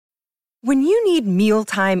When you need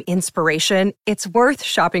mealtime inspiration, it's worth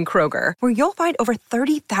shopping Kroger, where you'll find over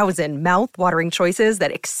 30,000 mouth-watering choices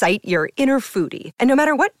that excite your inner foodie. And no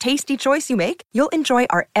matter what tasty choice you make, you'll enjoy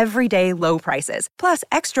our everyday low prices, plus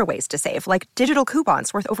extra ways to save, like digital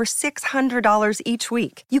coupons worth over $600 each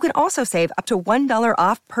week. You can also save up to $1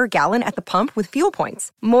 off per gallon at the pump with fuel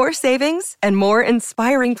points. More savings and more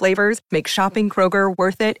inspiring flavors make shopping Kroger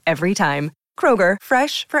worth it every time. Kroger,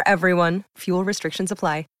 fresh for everyone. Fuel restrictions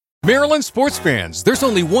apply. Maryland sports fans, there's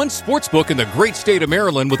only one sportsbook in the great state of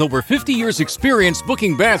Maryland with over 50 years experience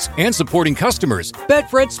booking bets and supporting customers.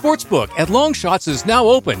 Betfred Sportsbook at Longshots is now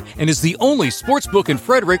open and is the only sportsbook in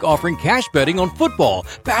Frederick offering cash betting on football,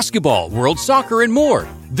 basketball, world soccer, and more.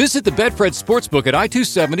 Visit the Betfred Sportsbook at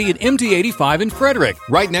I-270 and MD-85 in Frederick,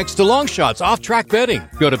 right next to Longshots off-track betting.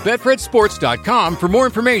 Go to BetfredSports.com for more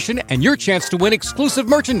information and your chance to win exclusive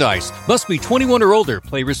merchandise. Must be 21 or older.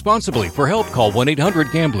 Play responsibly. For help, call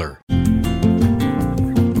 1-800-GAMBLER.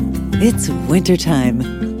 It's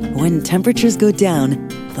wintertime. When temperatures go down,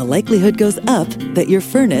 the likelihood goes up that your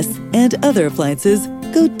furnace and other appliances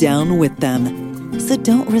go down with them. So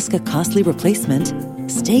don't risk a costly replacement.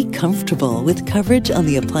 Stay comfortable with coverage on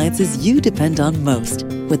the appliances you depend on most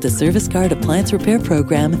with the Service Guard Appliance Repair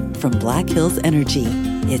Program from Black Hills Energy.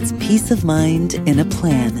 It's peace of mind in a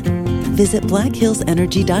plan. Visit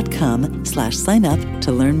blackhillsenergy.com/sign up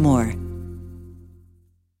to learn more.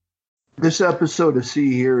 This episode of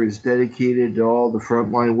See Here is dedicated to all the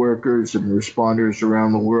frontline workers and responders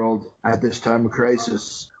around the world at this time of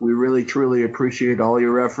crisis. We really, truly appreciate all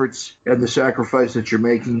your efforts and the sacrifice that you're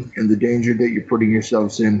making and the danger that you're putting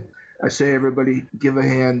yourselves in. I say, everybody, give a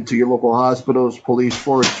hand to your local hospitals, police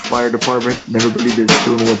force, fire department, and everybody that's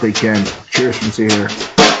doing what they can. Cheers from See Here.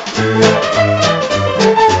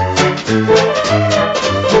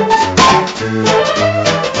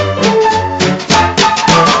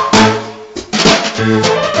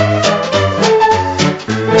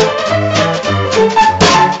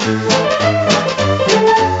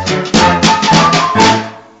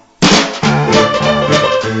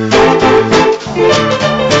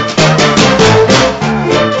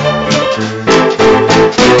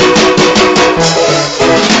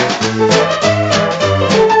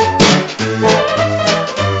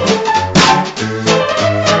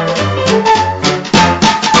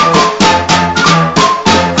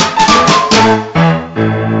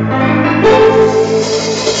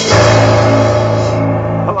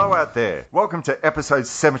 Welcome to episode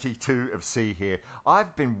 72 of See Here.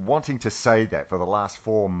 I've been wanting to say that for the last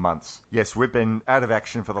 4 months. Yes, we've been out of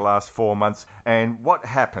action for the last 4 months. And what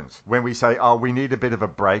happens when we say, oh, we need a bit of a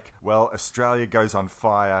break? Well, Australia goes on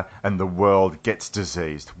fire and the world gets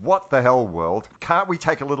diseased. What the hell, world? Can't we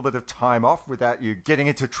take a little bit of time off without you getting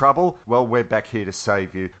into trouble? Well, we're back here to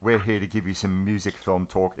save you. We're here to give you some music film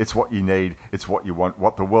talk. It's what you need. It's what you want.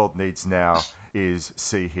 What the world needs now is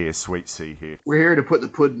See Here, sweet See Here. We're here to put the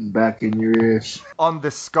pudding back in your ears. On the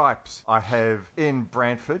Skypes, I have in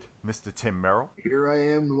Brantford, Mr. Tim Merrill. Here I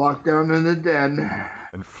am, locked down in the den.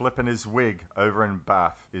 And flipping his wig over in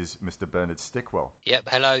Bath is Mr. Bernard Stickwell. Yep,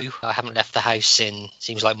 hello. I haven't left the house in,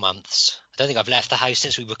 seems like months. I don't think I've left the house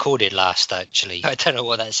since we recorded last, actually. I don't know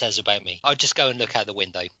what that says about me. I'll just go and look out the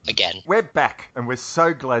window again. We're back, and we're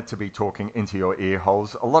so glad to be talking into your ear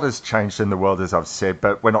holes. A lot has changed in the world, as I've said,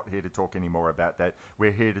 but we're not here to talk any more about that.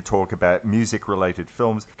 We're here to talk about music-related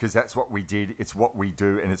films, because that's what we did, it's what we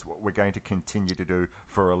do, and it's what we're going to continue to do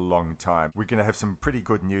for a long time. We're going to have some pretty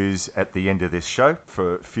good news at the end of this show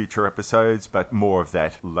for future episodes, but more of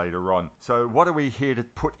that later on. So what are we here to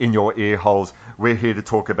put in your ear holes? We're here to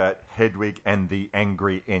talk about Hedwig and the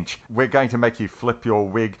Angry Inch. We're going to make you flip your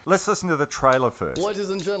wig. Let's listen to the trailer first. Ladies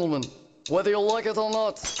and gentlemen, whether you like it or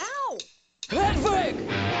not. Ow! Hedwig!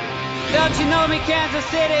 Don't you know me, Kansas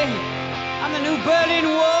City? I'm the new Berlin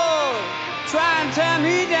Wall. Try and tear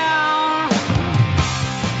me down.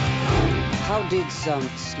 How did some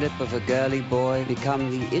slip of a girly boy become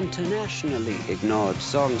the internationally ignored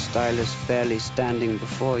song stylist barely standing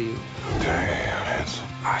before you? Damn,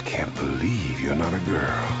 I can't believe you're not a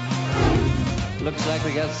girl. Looks like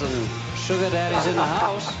we got some sugar daddies in the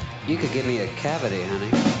house. You could give me a cavity,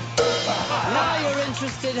 honey. Now you're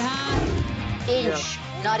interested, huh? Inch,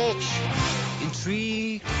 not itch.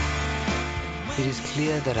 Intrigue. It is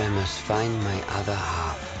clear that I must find my other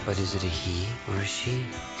half. But is it a he or a she?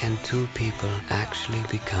 Can two people actually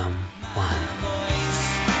become one?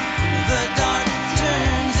 The dark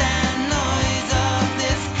turns and noise of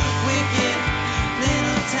this wicked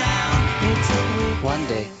little town. One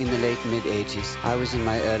day, in the late mid-80s, I was in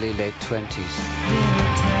my early late 20s.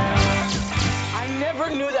 I I never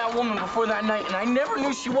knew that woman before that night, and I never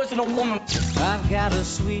knew she wasn't a woman. I've got a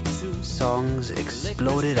sweet tooth. Songs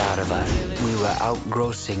exploded out of us. We were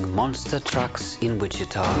outgrossing monster trucks in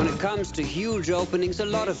Wichita. When it comes to huge openings, a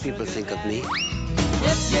lot of people think of me. I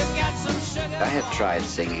had tried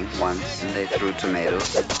singing once, and they threw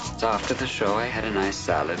tomatoes. So after the show, I had a nice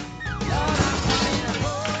salad.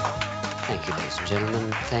 Thank you, ladies and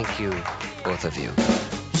gentlemen. Thank you, both of you.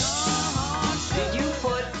 Did you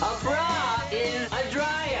put a bra in a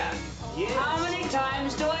dryer? Yeah. How many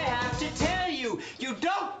times do I have to tell you? You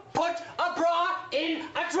don't put a bra in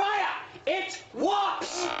a dryer. It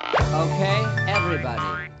warps. Okay,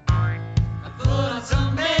 everybody. I put on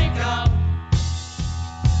some makeup.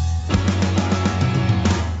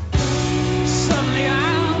 Suddenly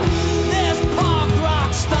I'm this punk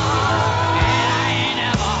rock star.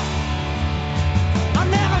 I'm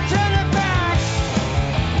never turning back.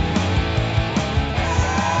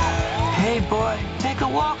 Hey boy, take a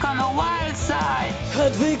walk on the wild side.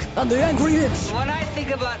 Hedwig and the Angry Inch. When I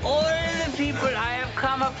think about all the people I have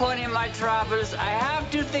come upon in my travels, I have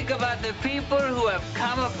to think about the people who have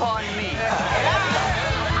come upon me.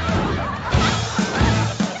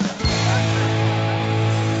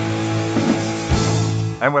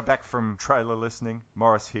 And we're back from trailer listening.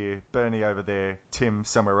 Morris here, Bernie over there, Tim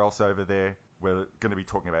somewhere else over there. We're going to be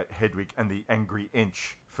talking about Hedwig and the Angry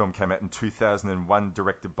Inch. Film came out in 2001,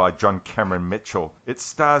 directed by John Cameron Mitchell. It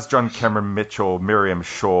stars John Cameron Mitchell, Miriam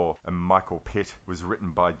Shaw, and Michael Pitt. It was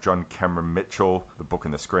written by John Cameron Mitchell, the book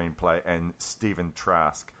and the screenplay, and Stephen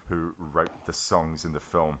Trask, who wrote the songs in the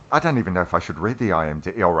film. I don't even know if I should read the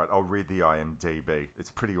IMDb. All right, I'll read the IMDb.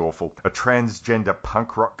 It's pretty awful. A transgender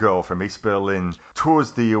punk rock girl from East Berlin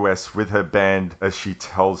tours the US with her band as she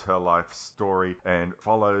tells her life story and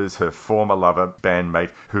follows her former lover,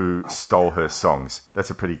 bandmate, who stole her songs. That's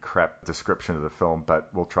a pretty crap description of the film,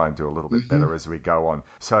 but we'll try and do a little bit better as we go on.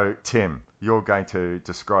 So, Tim, you're going to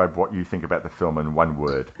describe what you think about the film in one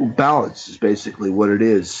word. Well, balance is basically what it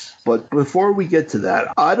is. But before we get to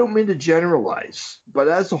that, I don't mean to generalize, but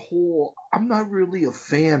as a whole, I'm not really a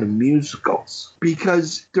fan of musicals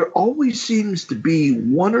because there always seems to be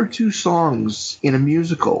one or two songs in a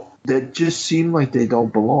musical that just seem like they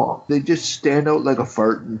don't belong. They just stand out like a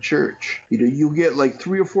fart in church. You know, you get like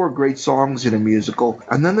 3 or 4 great songs in a musical,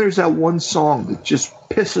 and then there's that one song that just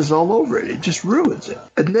pisses all over it. It just ruins it.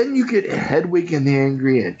 And then you get Hedwig and the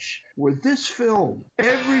Angry Inch, where this film,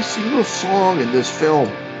 every single song in this film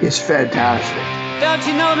is fantastic. Don't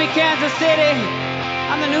you know me, Kansas City?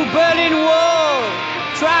 I'm the new Berlin Wall.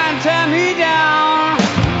 Try and tear me down.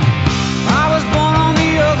 I was born on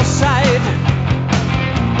the other side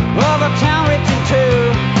of a town ripped in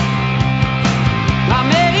two. I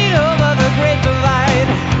made it over the Great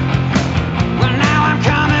Divide. Well, now I'm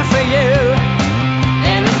coming for you.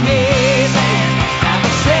 Enemies and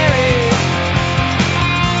adversaries,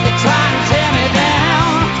 they try to tear me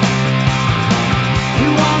down. You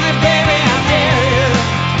want me, baby, I dare you.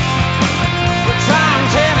 They try to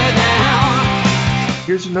tear me down.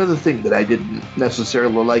 Here's another thing that I didn't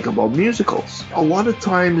necessarily like about musicals. A lot of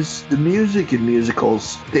times the music in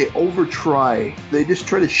musicals, they over-try. They just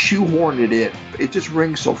try to shoehorn it in. It just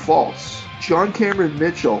rings so false. John Cameron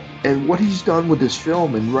Mitchell and what he's done with this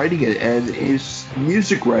film and writing it, and his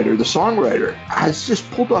music writer, the songwriter, has just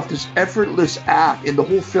pulled off this effortless act in the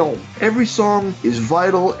whole film. Every song is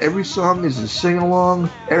vital. Every song is a sing-along.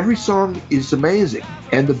 Every song is amazing.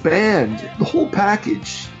 And the band, the whole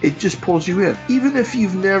package, it just pulls you in. Even if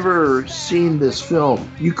you've never seen this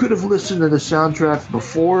film, you could have listened to the soundtrack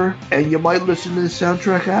before, and you might listen to the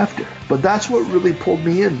soundtrack after. But that's what really pulled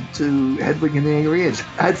me into Hedwig and the Angry Inch.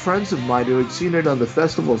 I had friends of mine who had seen it on the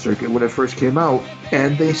festival circuit when it first came out,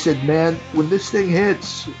 and they said, man, when this thing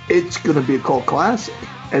hits, it's going to be a cult classic.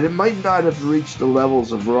 And it might not have reached the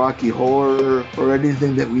levels of Rocky Horror or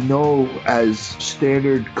anything that we know as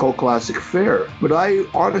standard cult classic fare. But I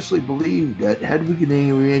honestly believe that Hedwig and the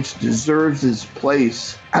Angry Inch deserves its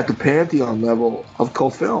place at the pantheon level of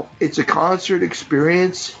cult film. It's a concert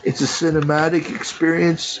experience. It's a cinematic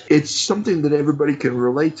experience. It's something that everybody can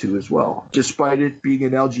relate to as well, despite it being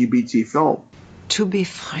an LGBT film. To be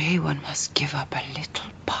free, one must give up a little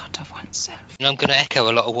part of oneself. And I'm going to echo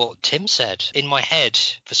a lot of what Tim said. In my head,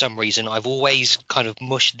 for some reason, I've always kind of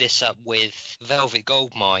mushed this up with Velvet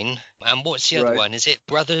Goldmine. And what's the other one? Is it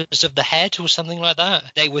Brothers of the Head or something like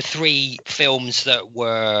that? They were 3 films that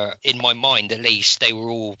were, in my mind at least, they were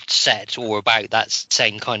all set or about that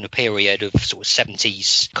same kind of period of sort of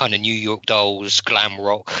 70s kind of New York Dolls, glam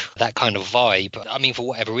rock, that kind of vibe. I mean, for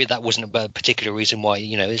whatever reason, that wasn't a particular reason why,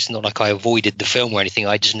 you know, it's not like I avoided the film or anything.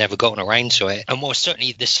 I just never gotten around to it. And while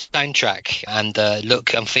certainly this soundtrack and the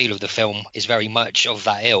look and feel of the film is very much of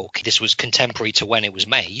that ilk. This was contemporary to when it was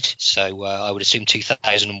made, so I would assume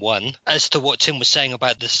 2001. As to what Tim was saying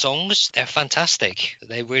about the songs, they're fantastic.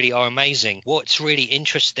 They really are amazing. What's really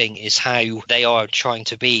interesting is how they are trying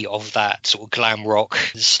to be of that sort of glam rock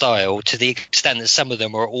style, to the extent that some of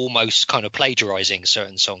them are almost kind of plagiarizing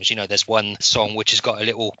certain songs. You know, there's one song which has got a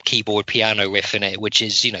little keyboard piano riff in it, which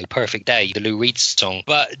is, you know, Perfect Day, the Lou Reed song.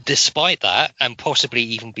 But despite that, and possibly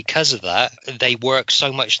even because of that, they work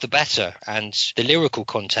so much the better. And the lyrical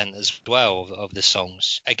content as well of the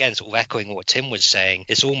songs, again, sort of echoing what Tim was saying,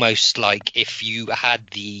 it's almost like if you had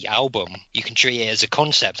the album, you can treat it as a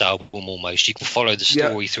concept album almost. You can follow the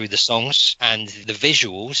story through the songs and the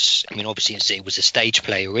visuals. I mean, obviously it was a stage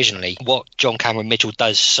play originally. What John Cameron Mitchell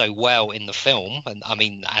does so well in the film, and I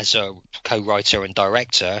mean as a co-writer and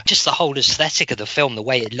director, just the whole aesthetic of the film, the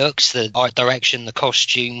way it looks, the art direction, the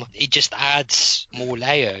costume, it just adds more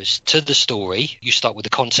layers to the story. You start with the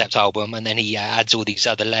concept album and then he adds all these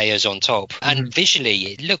other layers on top, and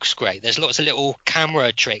visually it looks great. There's lots of little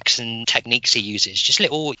camera tricks and techniques he uses, just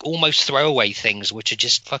little almost throwaway things which are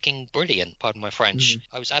just fucking brilliant, pardon my French.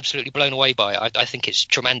 I was absolutely blown away by it. I think it's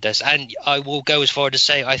tremendous, and I will go as far to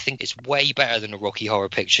say I think it's way better than a Rocky Horror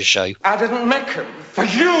Picture Show. I didn't make him for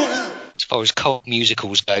you. As far as cult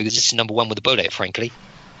musicals go, this is number one with a bullet, frankly.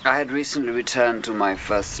 I had recently returned to my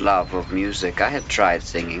first love of music. I had tried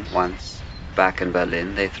singing once. Back in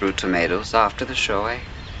Berlin, they threw tomatoes. After the show, I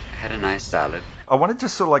had a nice salad. I wanted to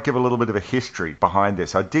sort of like give a little bit of a history behind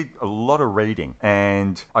this. I did a lot of reading,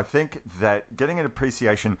 and I think that getting an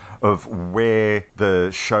appreciation of where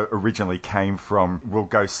the show originally came from will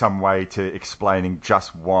go some way to explaining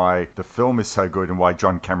just why the film is so good and why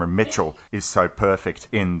John Cameron Mitchell is so perfect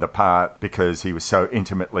in the part, because he was so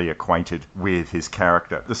intimately acquainted with his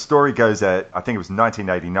character. The story goes that, I think it was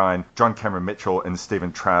 1989, John Cameron Mitchell and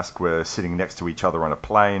Stephen Trask were sitting next to each other on a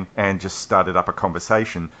plane and just started up a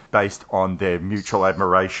conversation based on their mutual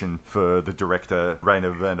admiration for the director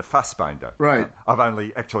Rainer Werner Fassbinder. Right. I've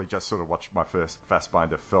only actually just sort of watched my first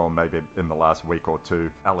Fassbinder film maybe in the last week or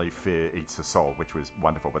two, Ali Fear Eats the Soul, which was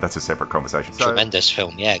wonderful, but that's a separate conversation. Tremendous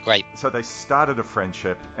film, yeah, great. So they started a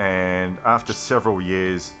friendship, and after several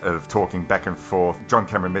years of talking back and forth, John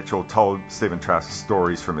Cameron Mitchell told Stephen Trask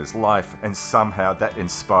stories from his life, and somehow that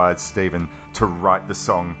inspired Stephen to write the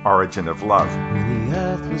song Origin of Love. When the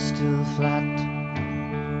earth was still flat,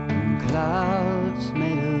 clouds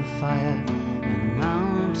made of fire, and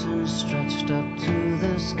mountains stretched up to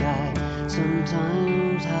the sky,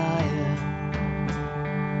 sometimes higher.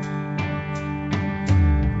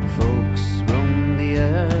 Folks roamed the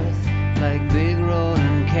earth like big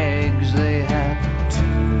rolling kegs. They had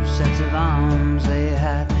two sets of arms, they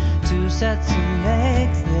had two sets of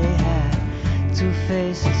legs, they had two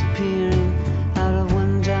faces peering out of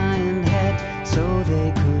one giant head, so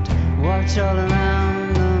they could watch all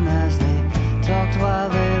around them as they talked while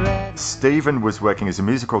they read. Stephen was working as a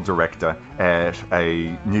musical director at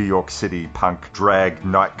a New York City punk drag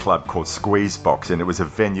nightclub called Squeezebox, and it was a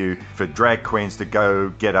venue for drag queens to go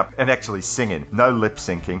get up and actually sing in. No lip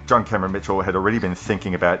syncing. John Cameron Mitchell had already been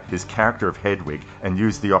thinking about his character of Hedwig and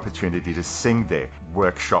used the opportunity to sing there,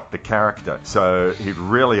 workshop the character. So he'd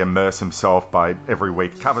really immerse himself by every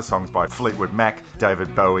week cover songs by Fleetwood Mac,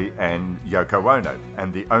 David Bowie and Yoko Ono.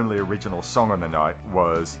 And the only original song on the night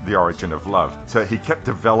was The Origin of Love. So he kept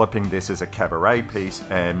developing this as a cabaret piece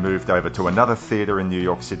and moved over to another theatre in New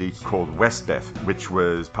York City called Westbeth, which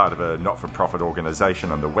was part of a not-for-profit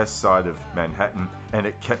organisation on the west side of Manhattan, and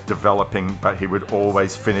it kept developing, but he would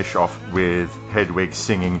always finish off with Hedwig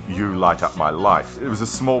singing You Light Up My Life. It was a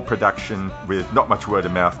small production with not much word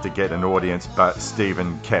of mouth to get an audience, but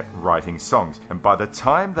Stephen kept writing songs. And by the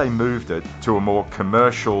time they moved it to a more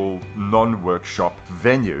commercial, non-workshop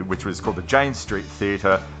venue, which was called the Jane Street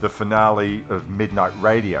Theatre, the finale of Midnight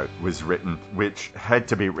Radio was written, which had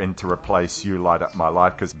to be written to replace You Light Up My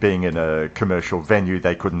Life, because being in a commercial venue,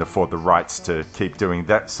 they couldn't afford the rights to keep doing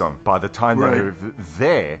that song. By the time they moved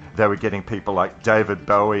there, they were getting people like David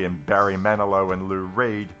Bowie and Barry Manilow and Lou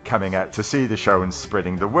Reed coming out to see the show and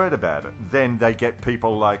spreading the word about it. Then they get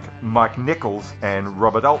people like Mike Nichols and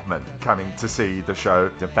Robert Altman coming to see the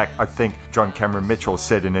show. In fact, I think John Cameron Mitchell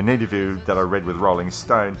said in an interview that I read with Rolling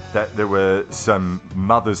Stone that there were some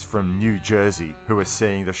mothers from New Jersey who were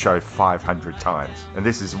seeing the show 500 times. And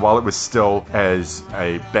this is while it was still as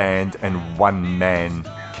a band and one-man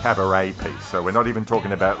cabaret piece. So we're not even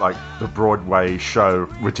talking about like the Broadway show,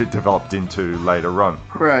 which it developed into later on.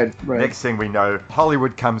 Right. Next thing we know,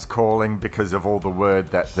 Hollywood comes calling because of all the word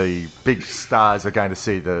that the big stars are going to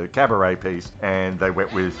see the cabaret piece, and they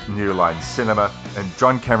went with New Line Cinema. And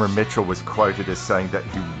John Cameron Mitchell was quoted as saying that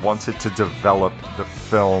he wanted to develop the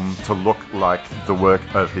film to look like the work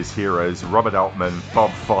of his heroes, Robert Altman,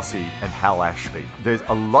 Bob Fosse, and Hal Ashby. There's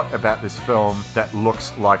a lot about this film that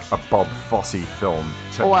looks like a Bob Fosse film.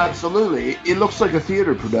 Oh, absolutely. It looks like a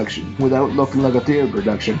theater production without looking like a theater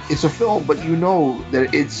production. It's a film, but you know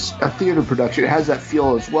that it's a theater production. It has that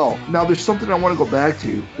feel as well. Now, there's something I want to go back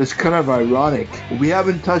to that's kind of ironic. We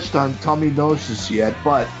haven't touched on Tommyknosis yet,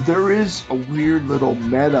 but there is a weird little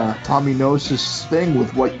meta Tommyknosis thing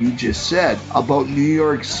with what you just said about New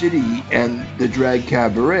York City and the drag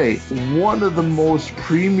cabaret. One of the most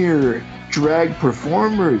premier drag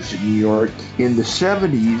performers in New York in the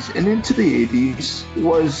 70s and into the 80s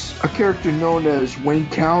was a character known as Wayne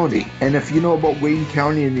County. And if you know about Wayne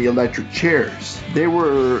County and the Electric Chairs, they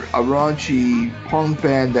were a raunchy punk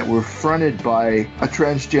band that were fronted by a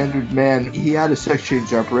transgendered man. He had a sex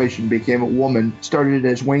change operation, became a woman, started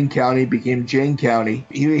as Wayne County, became Jane County.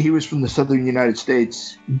 He was from the southern United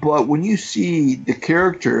States. But when you see the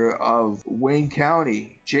character of Wayne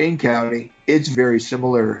County, Jane County, it's very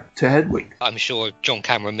similar to Hedwig. I'm sure John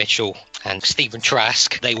Cameron Mitchell and Stephen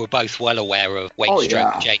Trask, they were both well aware of Wayne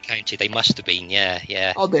Stroke and Jane County. They must have been,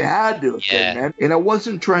 yeah. Oh, they had to have been, man. And I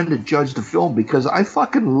wasn't trying to judge the film because I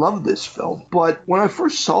fucking love this film. But when I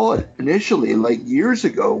first saw it initially, like years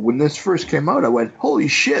ago, when this first came out, I went, holy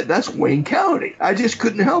shit, that's Wayne County. I just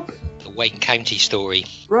couldn't help it. The Wayne County story.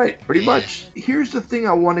 Right, pretty much. Here's the thing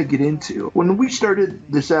I want to get into. When we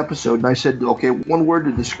started this episode, and I said, okay, one word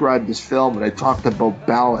to describe this film, and I talked about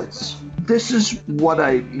balance. This is what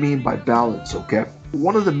I mean by balance, okay?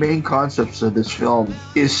 One of the main concepts of this film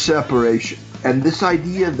is separation. And this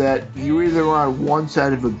idea that you're either on one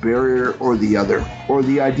side of a barrier or the other, or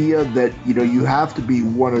the idea that, you have to be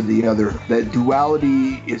one or the other, that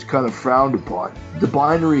duality is kind of frowned upon. The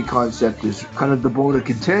binary concept is kind of the bone of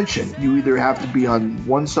contention. You either have to be on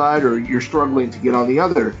one side or you're struggling to get on the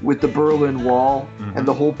other. With the Berlin Wall and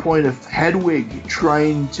the whole point of Hedwig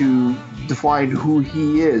trying to define who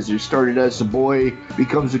he is. He started as a boy,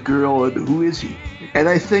 becomes a girl, and who is he? And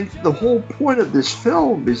I think the whole point of this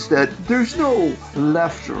film is that there's no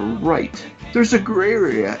left or right. There's a gray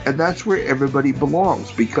area, and that's where everybody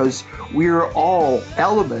belongs, because we are all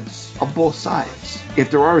elements of both sides,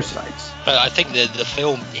 if there are sides. But I think the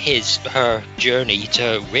film is her journey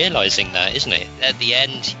to realizing that, isn't it? At the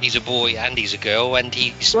end, he's a boy and he's a girl, and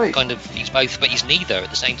he's he's both, but he's neither at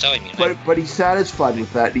the same time. But he's satisfied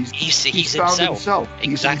with that. He's found himself. Exactly.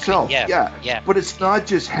 He's himself. Yeah. But it's not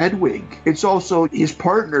just Hedwig. It's also his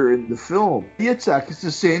partner in the film. Yitzhak is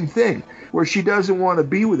the same thing, where she doesn't want to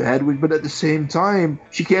be with Hedwig, but at the same time,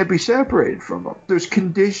 she can't be separated from him. There's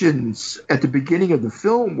conditions at the beginning of the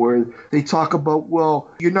film where they talk about,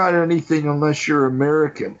 well, you're not anything unless you're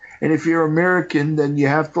American. And if you're American, then you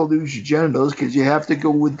have to lose your genitals because you have to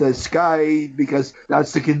go with this guy because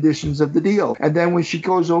that's the conditions of the deal. And then when she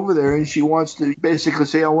goes over there and she wants to basically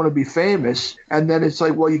say, I want to be famous. And then it's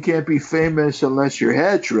like, well, you can't be famous unless you're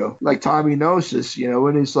hetero. Like Tommyknosis,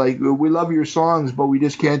 and it's like, we love your songs, but we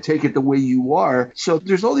just can't take it the way you are. So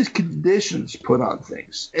there's all these conditions put on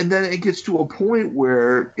things. And then it gets to a point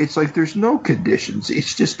where it's like there's no conditions.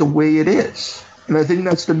 It's just the way it is. And I think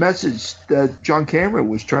that's the message that John Cameron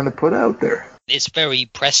was trying to put out there. It's very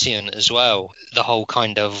prescient as well, the whole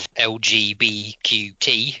kind of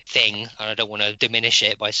LGBTQT thing, and I don't want to diminish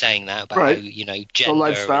it by saying that, but how, gender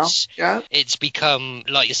is, it's become,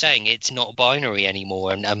 like you're saying, it's not binary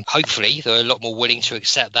anymore, and hopefully they're a lot more willing to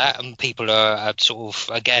accept that, and people are sort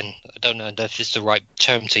of, again, I don't know if it's the right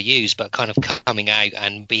term to use, but kind of coming out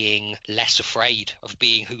and being less afraid of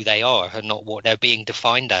being who they are and not what they're being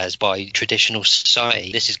defined as by traditional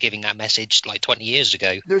society. This is giving that message like 20 years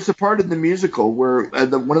ago. There's a part of the musical where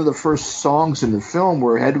one of the first songs in the film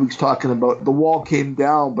where Hedwig's talking about the wall came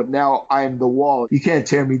down, but now I am the wall. You can't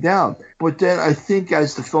tear me down. But then I think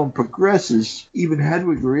as the film progresses, even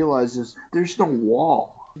Hedwig realizes there's no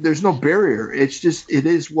wall. There's no barrier. It's just, it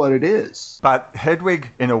is what it is. But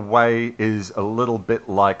Hedwig, in a way, is a little bit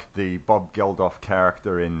like the Bob Geldof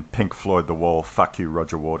character in Pink Floyd The Wall, Fuck You,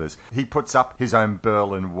 Roger Waters. He puts up his own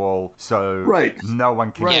Berlin Wall so no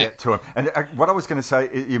one can get to him. And what I was going to say,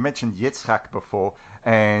 you mentioned Yitzhak before,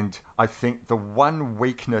 and I think the one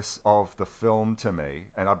weakness of the film to me,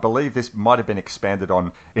 and I believe this might have been expanded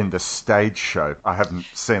on in the stage show, I haven't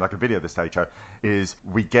seen like a video of the stage show, is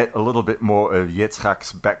we get a little bit more of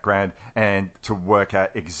Yitzhak's background and to work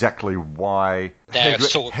out exactly why their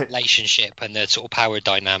sort of relationship and the sort of power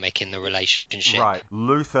dynamic in the relationship. Right.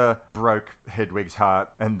 Luther broke Hedwig's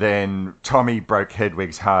heart, and then Tommy broke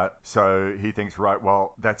Hedwig's heart. So he thinks, right,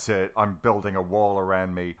 well, that's it. I'm building a wall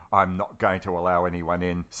around me. I'm not going to allow anyone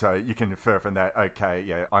in. So you can infer from that, okay,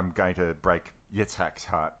 yeah, I'm going to break Yitzhak's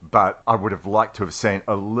heart. But I would have liked to have seen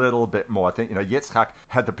a little bit more. I think, Yitzhak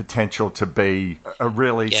had the potential to be a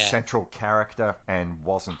really central character and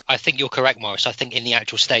wasn't. I think you're correct, Morris. I think in the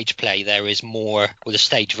actual stage play there is more, or the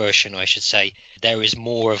stage version I should say, there is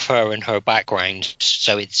more of her and her background.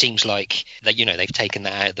 So it seems like that, they've taken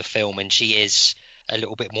that out of the film, and she is a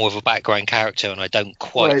little bit more of a background character, and I don't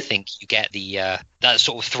quite think you get the that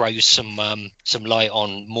sort of throws some light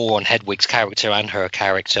on more on Hedwig's character and her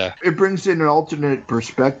character. It brings in an alternate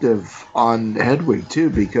perspective on Hedwig too,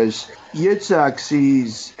 because Yitzhak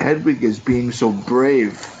sees Hedwig as being so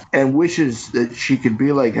brave and wishes that she could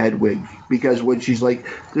be like Hedwig, because when she's like,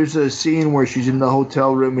 there's a scene where she's in the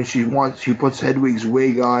hotel room and she puts Hedwig's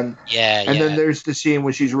wig on. Then there's the scene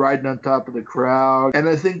when she's riding on top of the crowd. And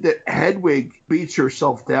I think that Hedwig beats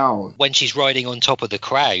herself down. When she's riding on top of the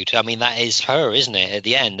crowd, I mean, that is her, isn't it, at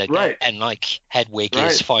the end? Right. And like Hedwig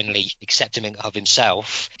is finally accepting of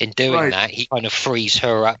himself. In doing that, he kind of frees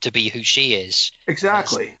her up to be who she is.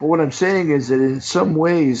 Exactly. But what I'm saying is that in some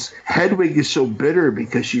ways, Hedwig is so bitter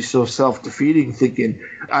because she's so self-defeating, thinking,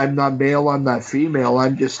 I'm not male, I'm not female,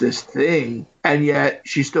 I'm just this thing. And yet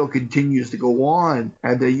she still continues to go on.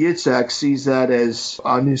 And the Yitzhak sees that as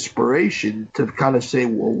an inspiration to kind of say,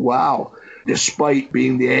 well, wow, despite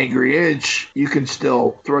being the angry inch, you can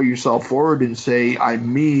still throw yourself forward and say,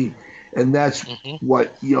 I'm me. And that's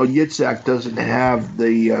what, Yitzhak doesn't have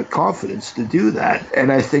the confidence to do that.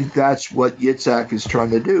 And I think that's what Yitzhak is trying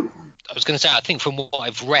to do. I was going to say, I think from what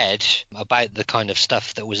I've read about the kind of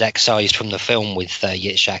stuff that was excised from the film with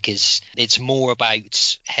Yitzhak, it's more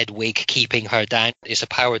about Hedwig keeping her down. It's a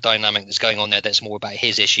power dynamic that's going on there that's more about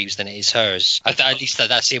his issues than it is hers. At least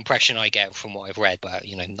that's the impression I get from what I've read, but,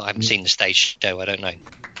 I haven't seen the stage show, I don't know.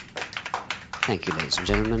 Thank you, ladies and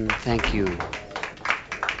gentlemen. Thank you,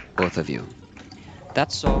 both of you.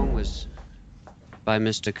 That song was by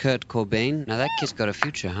Mr. Kurt Cobain. Now that kid's got a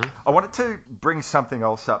future, huh? I wanted to bring something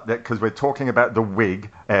else up because we're talking about the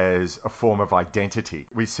wig as a form of identity.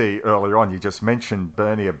 We see earlier on, you just mentioned,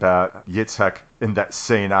 Bernie, about Yitzhak in that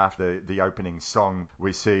scene after the opening song.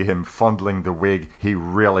 We see him fondling the wig. He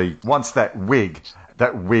really wants that wig.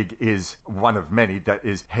 That wig is one of many that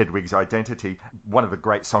is Hedwig's identity. One of the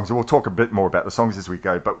great songs, and we'll talk a bit more about the songs as we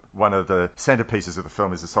go, but one of the centerpieces of the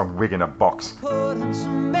film is the song Wig in a Box. Put on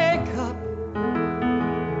some makeup,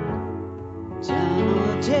 turn on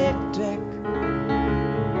a tape deck,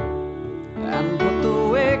 and put the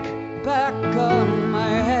wig back on my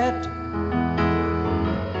head.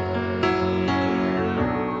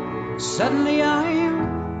 Suddenly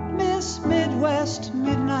I'm Miss Midwest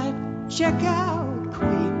Midnight Checkout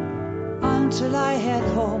Queen, until I head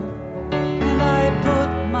home and I put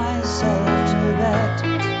myself to bed.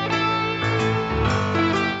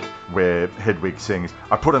 Where Hedwig sings,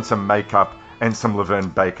 I put on some makeup and some Laverne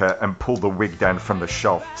Baker and pull the wig down from the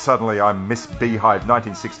shelf. Suddenly I'm Miss Beehive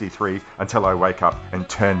 1963 until I wake up and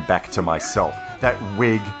turn back to myself. That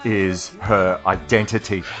wig is her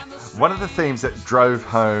identity. One of the themes that drove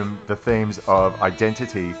home the themes of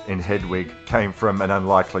identity in Hedwig came from an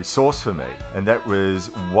unlikely source for me, and that was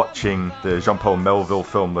watching the Jean-Paul Melville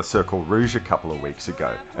film Le Cercle Rouge a couple of weeks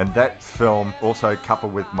ago. And that film, also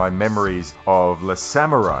coupled with my memories of Le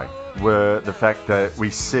Samurai, were the fact that we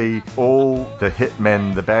see all the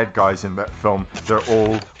hitmen, the bad guys in that film, they're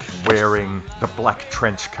all wearing the black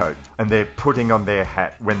trench coat and they're putting on their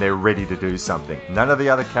hat when they're ready to do something. None of the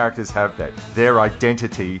other characters have that. Their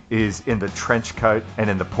identity is in the trench coat and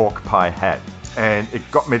in the pork pie hat. And it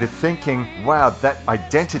got me to thinking, wow, that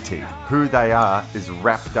identity, who they are, is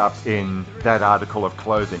wrapped up in that article of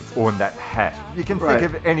clothing or in that hat. You can think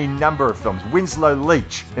of any number of films. Winslow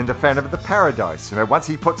Leach in The Phantom of the Paradise. Once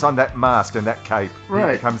he puts on that mask and that cape, he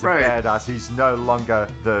becomes a badass. He's no longer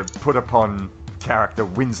the put-upon character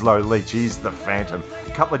Winslow Leach. He's the Phantom. A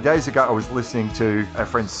couple of days ago, I was listening to our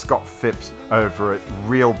friend Scott Phipps over at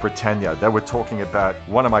Real Britannia. They were talking about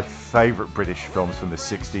one of my favourite British films from the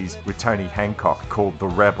 60s with Tony Hancock called The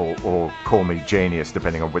Rebel, or Call Me Genius,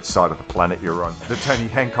 depending on which side of the planet you're on. The Tony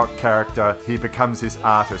Hancock character, he becomes this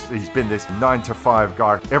artist. He's been this 9-to-5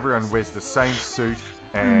 guy. Everyone wears the same suit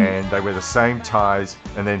and they wear the same ties,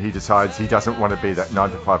 and then he decides he doesn't want to be that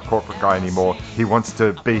 9-to-5 corporate guy anymore. He wants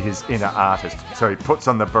to be his inner artist. So he puts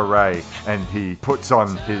on the beret and he puts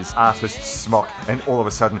on his artist's smock, and all of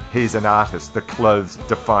a sudden he's an artist. The clothes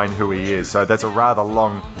define who he is. So that's a rather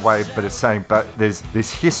long way, but it's saying, but there's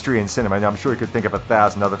this history in cinema, and I'm sure you could think of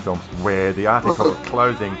 1,000 other films where the article of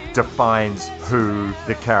clothing defines who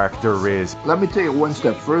the character is. Let me take it one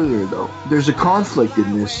step further, though. There's a conflict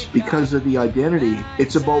in this because of the identity.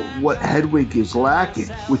 It's about what Hedwig is lacking,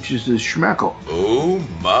 which is his schmeckle. Oh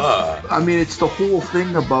my. I mean, it's the whole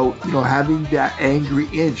thing about, having that angry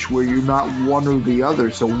inch where you're not one or the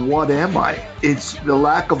other. So what am I? It's the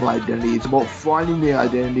lack of identity. It's about finding the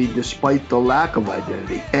identity despite the lack of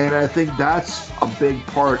identity. And I think that's a big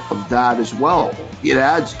part of that as well. It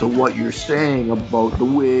adds to what you're saying about the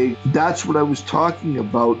wig. That's what I was talking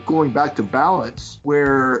about, going back to balance,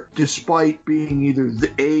 where despite being either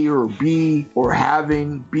the A or B, or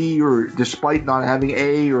having B, or despite not having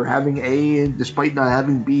A, or having A and despite not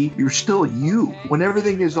having B, you're still you. When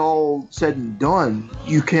everything is all said and done,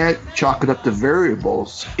 you can't chalk it up to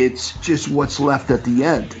variables. It's just what's left at the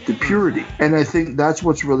end, the purity. And I think that's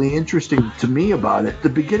what's really interesting to me about it. The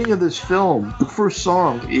beginning of this film, the first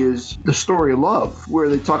song is The Story of Love, where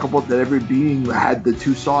they talk about that every being had the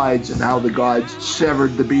two sides and how the gods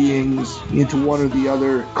severed the beings into one or the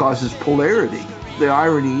other, causes polarity. The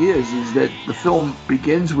irony is that the film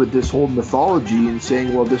begins with this whole mythology and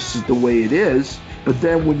saying, well, this is the way it is. But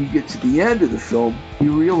then when you get to the end of the film,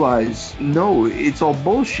 you realize, no, it's all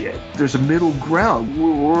bullshit. There's a middle ground.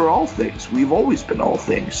 We're all things. We've always been all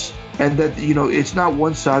things. And that, it's not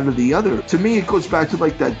one side or the other. To me, it goes back to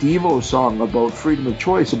like that Devo song about freedom of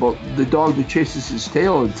choice, about the dog that chases his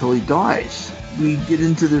tail until he dies. We get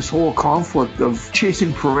into this whole conflict of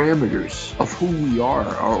chasing parameters of who we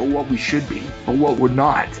are or what we should be or what we're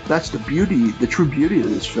not. That's the beauty, the true beauty of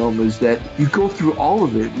this film, is that you go through all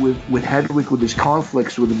of it with Hedwig, with his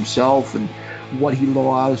conflicts with himself and what he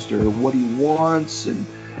lost or what he wants and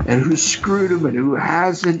who screwed him and who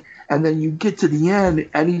hasn't. And then you get to the end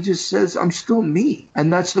and he just says, I'm still me. And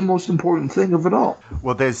that's the most important thing of it all.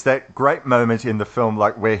 Well, there's that great moment in the film,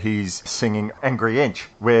 like where he's singing Angry Inch,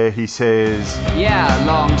 where he says, yeah,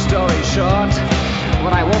 long story short,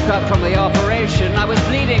 when I woke up from the operation, I was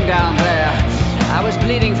bleeding down there. I was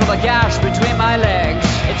bleeding from a gash between my legs.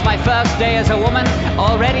 It's my first day as a woman.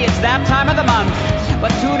 Already it's that time of the month.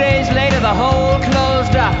 But 2 days later, the hole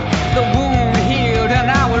closed up. The wound healed and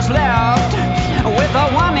I was left with a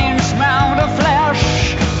 1-inch mound of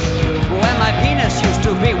flesh. When my penis used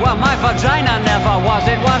to be, well, my vagina never was.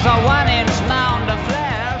 It was a 1-inch mound of flesh.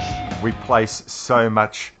 We place so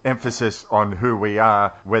much emphasis on who we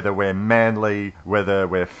are, whether we're manly, whether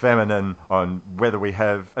we're feminine, on whether we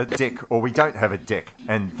have a dick or we don't have a dick.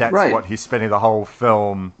 And that's right. What he's spending the whole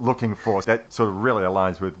film looking for. That sort of really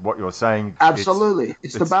aligns with what you're saying. Absolutely.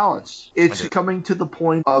 It's the balance. It's coming to the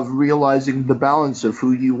point of realizing the balance of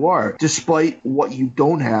who you are, despite what you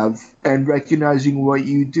don't have, and recognizing what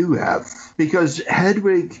you do have. Because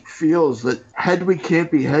Hedwig feels that Hedwig can't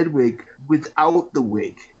be Hedwig without the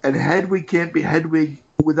wig. And Hedwig can't be Hedwig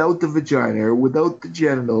without the vagina or without the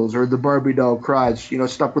genitals or the Barbie doll crotch,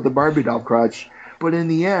 stuck with the Barbie doll crotch. But in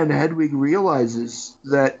the end, Hedwig realizes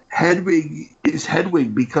that Hedwig is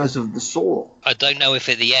Hedwig because of the soul. I don't know if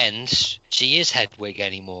at the end she is Hedwig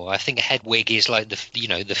anymore. I think Hedwig is like the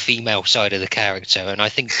female side of the character, and I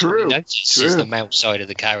think Tommy Notice is the male side of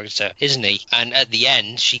the character, isn't he? And at the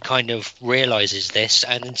end, she kind of realizes this,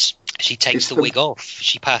 and she takes the wig off.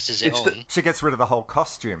 She passes it on. She gets rid of the whole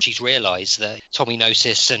costume. She's realised that Tommy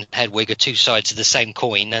Gnosis and Hedwig are two sides of the same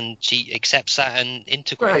coin, and she accepts that and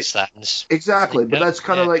integrates that. Exactly, but that's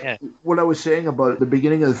kind of what I was saying about at the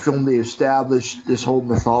beginning of the film. They established this whole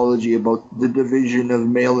mythology about the division of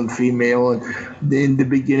male and female, and in the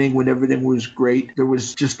beginning, when everything was great, there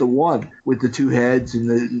was just the one with the two heads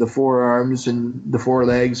and the four arms and the four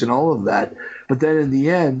legs and all of that. But then in the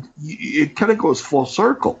end, it kind of goes full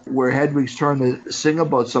circle, where Hedwig's trying to sing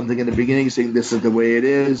about something in the beginning, saying this is the way it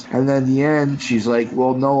is. And then in the end, she's like,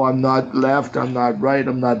 well, no, I'm not left, I'm not right,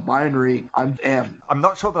 I'm not binary, I'm M. I'm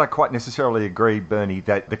not sure that I quite necessarily agree, Bernie,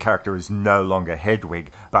 that the character is no longer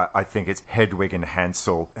Hedwig, but I think it's Hedwig and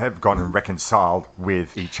Hansel have gone and reconciled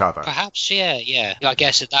with each other. Perhaps, yeah. I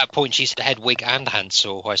guess at that point she's Hedwig and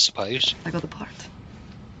Hansel, I suppose. I got the part.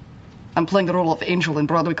 I'm playing the role of Angel in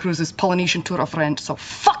Broadway Cruise's Polynesian Tour of Rent, so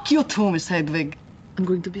fuck you too, Miss Hedwig. I'm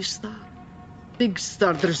going to be a star. big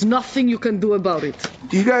star. There's nothing you can do about it.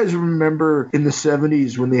 Do you guys remember in the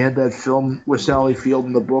 70s when they had that film with Sally Field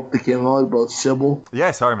in the book that came out about Sybil?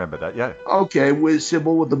 Yes, I remember that, yeah. Okay, with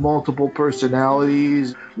Sybil with the multiple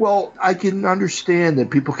personalities. Well, I can understand that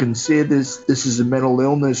people can say this is a mental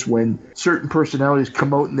illness when certain personalities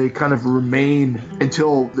come out and they kind of remain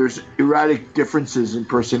until there's erratic differences in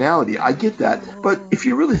personality. I get that. But if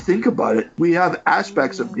you really think about it, we have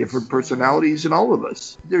aspects of different personalities in all of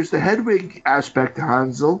us. There's the Hedwig aspect to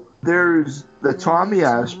Hansel. There's the Tommy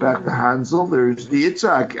aspect to Hansel. There's the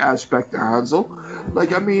Itzhak aspect to Hansel.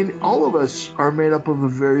 Like, I mean, all of us are made up of a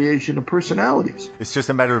variation of personalities. It's just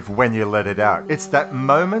a matter of when you let it out. It's that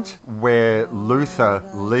moment where Luther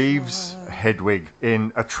leaves Hedwig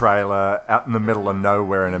in a trailer out in the middle of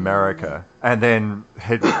nowhere in America. And then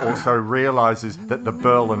Hedwig also realizes that the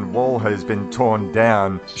Berlin Wall has been torn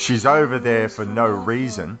down. She's over there for no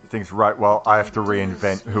reason. Thinks, right, well, I have to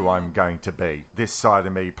reinvent who I'm going to be. This side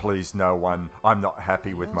of me, please no one. I'm not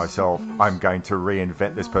happy with myself. I'm going to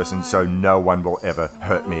reinvent this person so no one will ever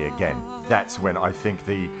hurt me again. That's when I think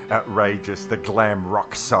the outrageous, the glam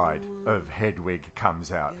rock side of Hedwig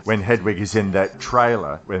comes out. When Hedwig is in that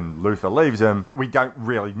trailer, when Luther leaves him, we don't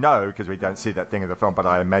really know because we don't see that thing in the film, but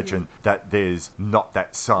I imagine that there's not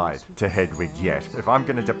that side to Hedwig yet. If I'm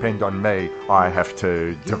going to depend on me, I have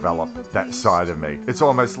to develop that side of me. It's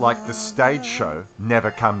almost like the stage show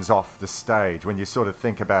never comes off the stage. When you sort of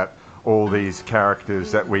think about all these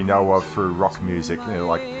characters that we know of through rock music, you know,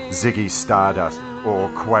 like Ziggy Stardust or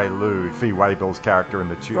Quaalude, Fee Waybill's character in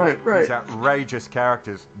the tune. Right. These outrageous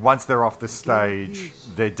characters, once they're off the stage,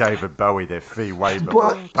 they're David Bowie, they're Fee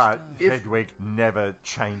Waybill. But Hedwig never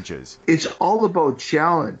changes. It's all about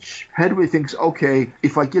challenge. Hedwig thinks, okay,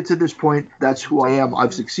 if I get to this point, that's who I am.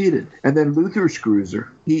 I've succeeded. And then Luther screws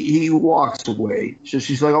her. He walks away. So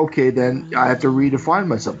she's like, okay, then I have to redefine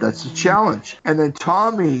myself. That's a challenge. And then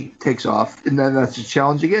Tommy takes off, and then that's a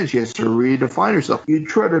challenge again. She has to redefine herself. You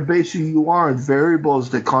try to base who you are on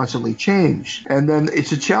variables that constantly change. And then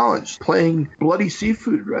it's a challenge. Playing bloody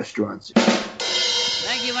seafood restaurants.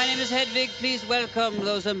 Thank you. My name is Hedwig. Please welcome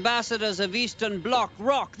those ambassadors of Eastern Bloc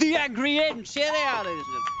rock, the Agrients. Here they are, ladies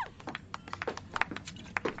and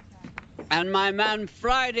gentlemen. And my man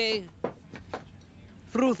Friday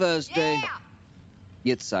through Thursday.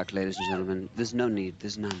 Yitzhak, ladies and gentlemen. There's no need.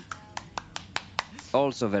 There's none.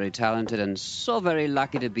 Also very talented and so very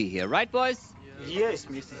lucky to be here. Right, boys? Yes,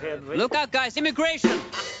 Mr. Hedwig. Look out, guys. Immigration.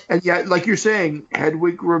 And yet, like you're saying,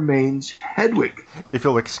 Hedwig remains Hedwig. If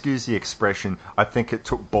you'll excuse the expression, I think it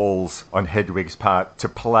took balls on Hedwig's part to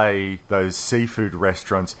play those seafood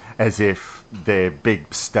restaurants as if they're big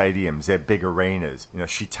stadiums, they're big arenas. You know,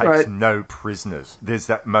 she takes no prisoners. There's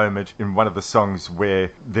that moment in one of the songs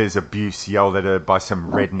where there's abuse yelled at her by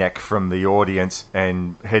some redneck from the audience,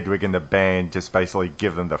 and Hedwig and the band just basically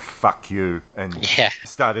give them the fuck you and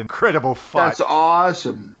start an incredible fight. That's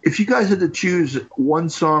awesome. If you guys had to choose one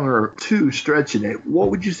song or two stretching it, what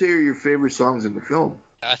would you say are your favorite songs in the film?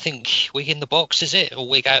 I think Wig in the Box, is it? Or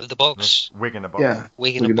Wig Out of the Box? Wig in the Box. Yeah.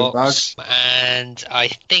 Wig in the Box. And I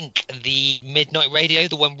think the Midnight Radio,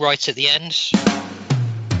 the one right at the end.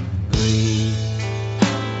 Breathe,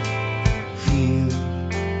 feel,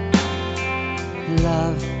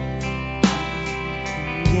 love,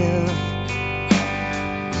 give,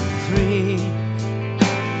 free,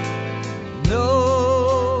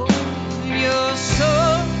 know your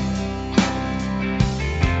soul,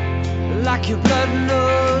 like your blood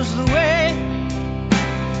knows the way,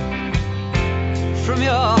 from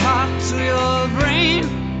your heart to your brain.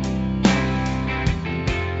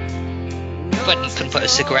 But you couldn't put a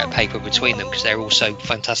cigarette paper between them because they're all so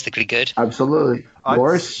fantastically good. Absolutely.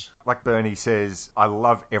 Boris? Like Bernie says, I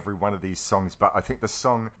love every one of these songs, but I think the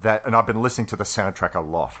song that, and I've been listening to the soundtrack a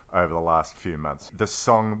lot over the last few months, the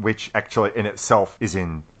song which actually in itself is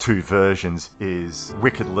in two versions is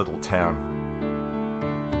Wicked Little Town.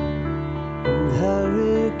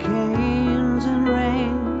 Hurricanes and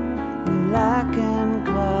rain, black and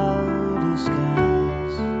cloudy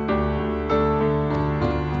skies,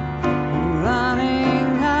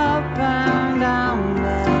 running up and down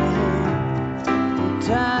that hill,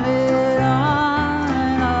 turn it on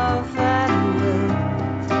and off that will.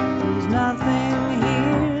 There's nothing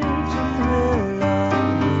here to let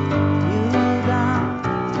you down.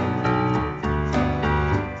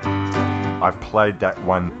 I've played that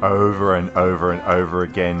one over and over and over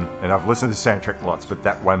again. And I've listened to the soundtrack lots, but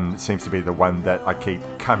that one seems to be the one that I keep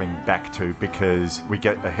coming back to because we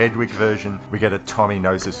get a Hedwig version, we get a Tommy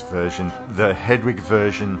Gnosis version. The Hedwig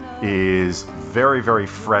version is very, very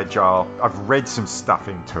fragile. I've read some stuff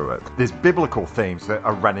into it. There's biblical themes that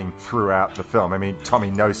are running throughout the film. I mean, Tommy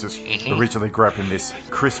Gnosis originally grew up in this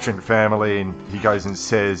Christian family, and he goes and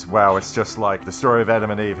says, wow, it's just like the story of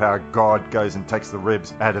Adam and Eve, how God goes and takes the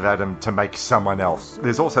ribs out of Adam to make someone else.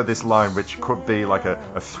 There's also this line which could be like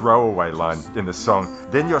a throwaway line in the song.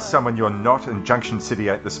 Then you're someone you're not, and Junction City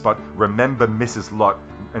ain't the spot. Remember Mrs. Lot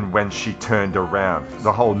and when she turned around.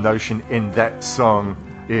 The whole notion in that song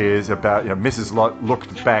is about, Mrs. Lot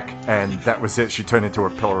looked back and that was it. She turned into a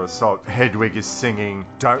pillar of salt. Hedwig is singing,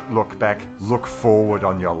 don't look back, look forward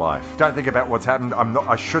on your life. Don't think about what's happened.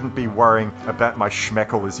 I shouldn't be worrying about my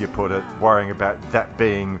schmeckle, as you put it, worrying about that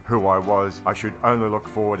being who I was. I should only look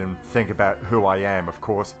forward and think about who I am. Of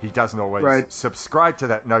course, he doesn't always subscribe to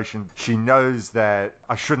that notion. She knows that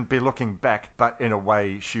I shouldn't be looking back, but in a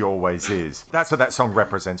way she always is. That's what that song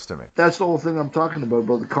represents to me. That's the whole thing I'm talking about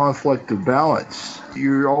the conflict of balance.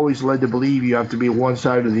 You're always led to believe you have to be one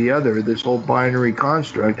side or the other, this whole binary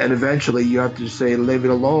construct, and eventually you have to say, leave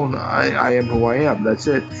it alone, I am who I am, that's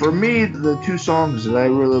it. For me, the two songs that I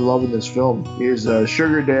really love in this film is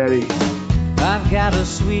Sugar Daddy. I've got a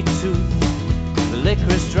sweet tooth, the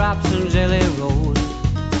licorice drops and jelly rolls.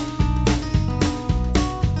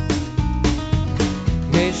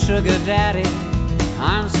 Hey, Sugar Daddy,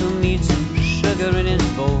 Hansel needs some sugar in his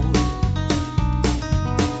bowl.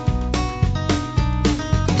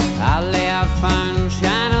 I'll lay out fine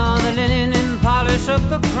shine on the linen and polish up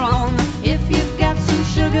the chrome. If you've got some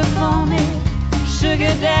sugar for me,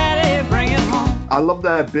 Sugar Daddy, bring it home. I love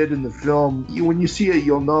that bit in the film. When you see it,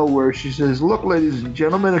 you'll know where she says, look, ladies and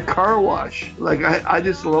gentlemen, a car wash. Like, I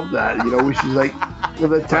just love that, where she's like,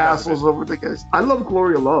 with the tassels over the guys. I love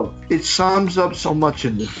Gloria Love. It sums up so much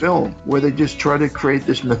in the film, where they just try to create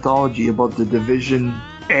this mythology about the division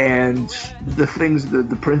and the things,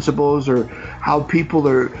 the principles, or how people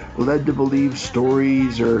are led to believe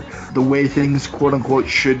stories or the way things quote unquote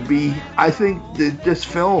should be. I think that this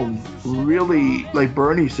film really, like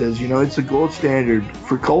Bernie says, it's a gold standard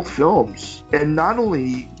for cult films. And not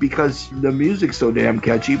only because the music's so damn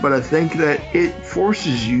catchy, but I think that it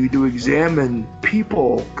forces you to examine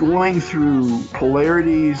people going through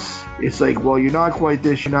polarities. It's like, well, you're not quite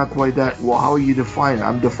this, you're not quite that. Well, how are you defined?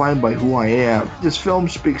 I'm defined by who I am. This film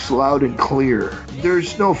speaks loud and clear.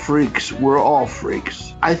 There's no freaks. We're all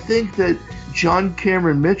freaks. I think that John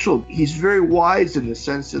Cameron Mitchell, he's very wise in the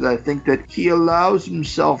sense that I think that he allows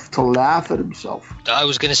himself to laugh at himself. I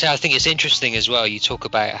was going to say, I think it's interesting as well. You talk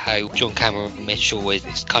about how John Cameron Mitchell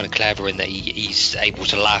is kind of clever in that he's able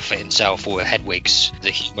to laugh at himself, or Hedwig's, the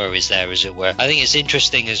humour is there, as it were. I think it's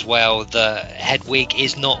interesting as well that Hedwig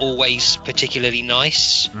is not always particularly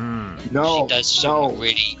nice. No, she does some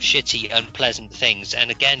really shitty, unpleasant things.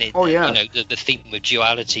 And again, the theme of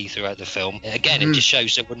duality throughout the film, again, it just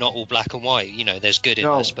shows that we're not all black and white. There's good in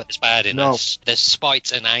us, but there's bad in us. There's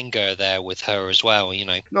spite and anger there with her as well,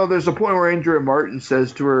 No, there's a point where Andrea Martin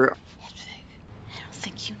says to her, I don't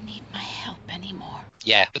think you need my help anymore.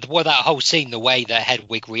 Yeah, but that whole scene, the way that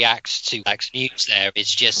Hedwig reacts to Max News there, is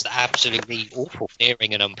just absolutely awful,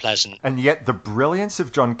 fearing and unpleasant. And yet the brilliance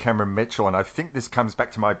of John Cameron Mitchell, and I think this comes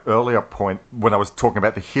back to my earlier point when I was talking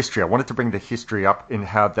about the history. I wanted to bring the history up in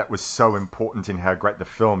how that was so important in how great the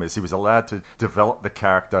film is. He was allowed to develop the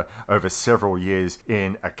character over several years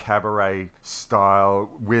in a cabaret style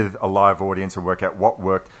with a live audience and work out what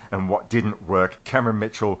worked and what didn't work. Cameron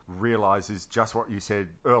Mitchell realizes just what you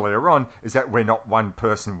said earlier on, is that we're not one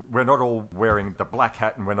person. We're not all wearing the black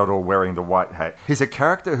hat and we're not all wearing the white hat. He's a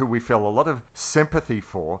character who we feel a lot of sympathy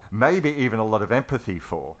for, maybe even a lot of empathy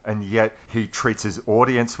for, and yet he treats his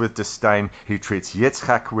audience with disdain. He treats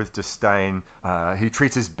Yitzhak with disdain. He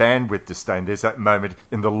treats his band with disdain. There's that moment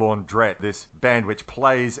in The Laundrette, this band which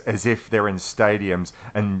plays as if they're in stadiums,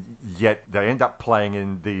 and yet they end up playing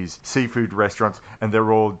in these seafood restaurants, and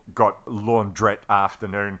they're all got Laundrette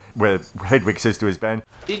afternoon, where Hedwig says to his band,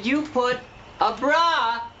 Did you put a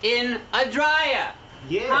bra in a dryer?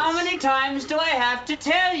 Yes. How many times do I have to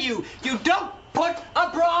tell you? You don't put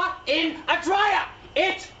a bra in a dryer!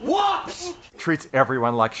 It warps! Treats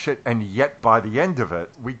everyone like shit, and yet by the end of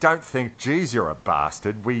it, we don't think, geez, you're a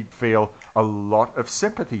bastard. We feel a lot of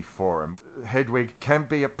sympathy for him. Hedwig can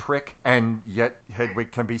be a prick, and yet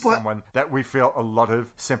Hedwig can be someone that we feel a lot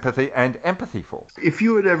of sympathy and empathy for. If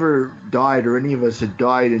you had ever died, or any of us had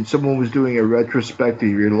died, and someone was doing a retrospective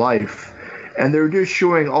of your life, and they were just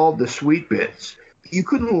showing all the sweet bits, you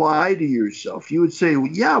couldn't lie to yourself. You would say,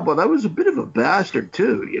 well, yeah, but I was a bit of a bastard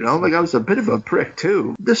too, like I was a bit of a prick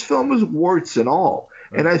too. This film was warts and all.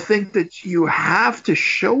 And I think that you have to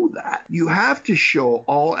show that. You have to show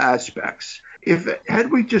all aspects. If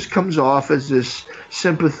Hedwig just comes off as this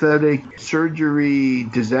sympathetic surgery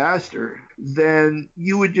disaster, then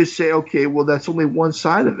you would just say, okay, well, that's only one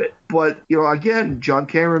side of it. But, again, John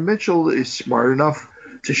Cameron Mitchell is smart enough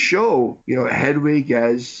to show, Hedwig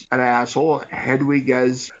as an asshole, Hedwig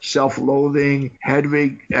as self-loathing,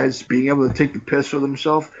 Hedwig as being able to take the piss with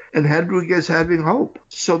himself, and Hedwig as having hope.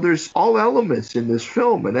 So there's all elements in this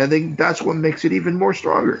film, and I think that's what makes it even more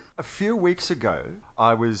stronger. A few weeks ago,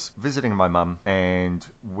 I was visiting my mum, and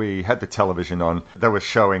we had the television on. They were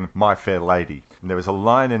showing My Fair Lady, and there was a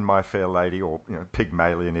line in My Fair Lady, or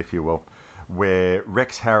Pygmalion, if you will, where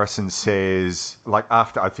Rex Harrison says, like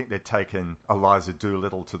after I think they'd taken Eliza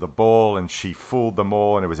Doolittle to the ball and she fooled them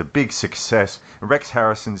all and it was a big success, and Rex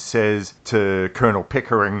Harrison says to Colonel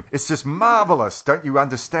Pickering, it's just marvelous, don't you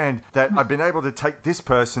understand that I've been able to take this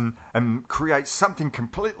person and create something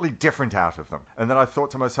completely different out of them. And then I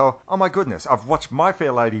thought to myself, oh my goodness, I've watched My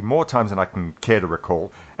Fair Lady more times than I can care to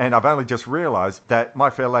recall, and I've only just realised that My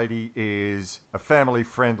Fair Lady is a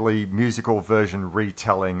family-friendly musical version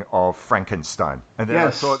retelling of Frankenstein. And then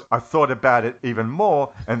yes. I thought about it even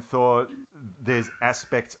more and thought there's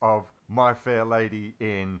aspects of My Fair Lady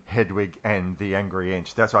in Hedwig and the Angry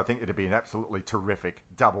Inch. That's why I think it'd be an absolutely terrific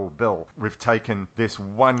double bill. We've taken this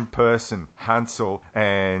one person, Hansel,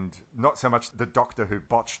 and not so much the doctor who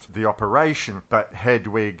botched the operation, but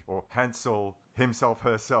Hedwig or Hansel himself,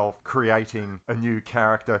 herself, creating a new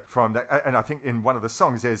character from that. And I think in one of the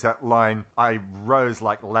songs there's that line, I rose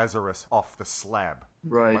like Lazarus off the slab.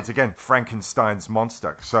 Right. Once again, Frankenstein's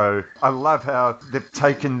monster. So I love how they've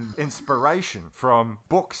taken inspiration from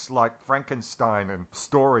books like Frankenstein and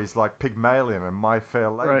stories like Pygmalion and My Fair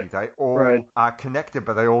Lady. Right. They all are connected,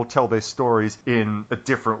 but they all tell their stories in a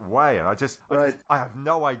different way. And I have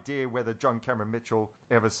no idea whether John Cameron Mitchell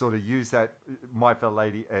ever sort of used that My Fair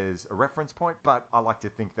Lady as a reference point, but I like to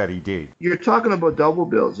think that he did. You're talking about double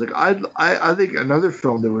bills. Like I think another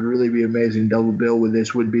film that would really be amazing double bill with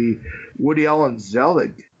this would be Woody Allen's Zelig,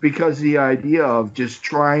 because the idea of just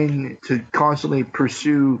trying to constantly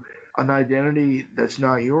pursue an identity that's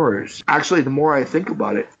not yours. Actually, the more I think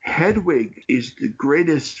about it, Hedwig is the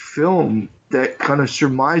greatest film that kind of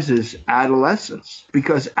surmises adolescence,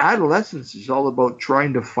 because adolescence is all about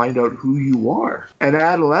trying to find out who you are. And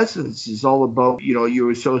adolescence is all about, you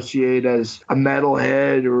associate as a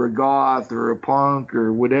metalhead or a goth or a punk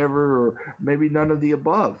or whatever, or maybe none of the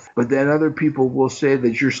above. But then other people will say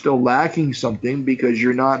that you're still lacking something because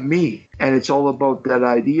you're not me. And it's all about that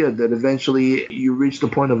idea that eventually you reach the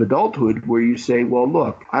point of adulthood where you say, well,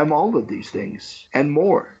 look, I'm all of these things and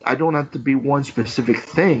more. I don't have to be one specific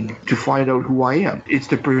thing to find out who I am. It's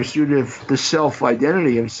the pursuit of the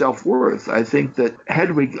self-identity and self-worth. I think that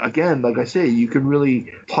Hedwig, again, like I say, you can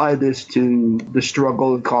really apply this to the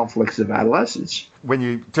struggle and conflicts of adolescence. When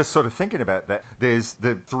you just sort of thinking about that, there's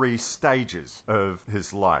the 3 stages of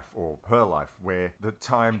his life or her life, where the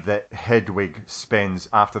time that Hedwig spends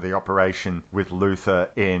after the operation with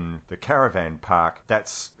Luther in the caravan park,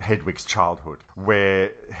 that's Hedwig's childhood,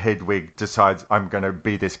 where Hedwig decides, I'm going to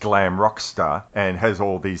be this glam rock star, and has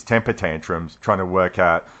all these temper tantrums trying to work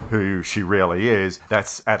out who she really is.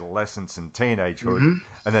 That's adolescence and teenagehood.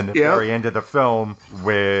 Mm-hmm. And then the very end of the film,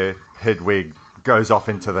 where Hedwig goes off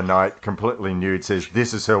into the night completely nude, says,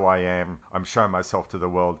 this is who I am, I'm showing myself to the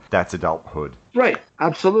world, that's adulthood. Right,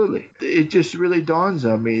 absolutely. It just really dawns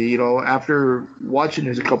on me, after watching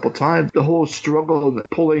this a couple times, the whole struggle of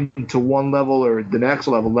pulling to one level or the next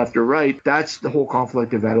level, left or right, that's the whole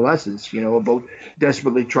conflict of adolescence, about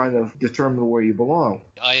desperately trying to determine where you belong.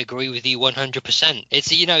 I agree with you 100%. It's,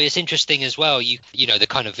 it's interesting as well, the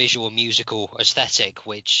kind of visual musical aesthetic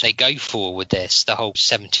which they go for with this, the whole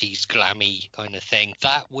 70s glammy kind of thing.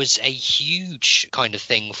 That was a huge kind of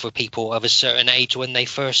thing for people of a certain age when they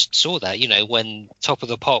first saw that, when Top of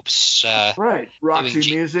the Pops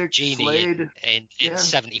Roxy Music, Genie Slade in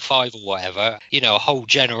 75 or whatever, a whole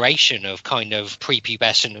generation of kind of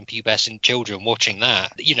prepubescent and pubescent children watching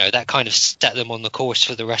that, that kind of set them on the course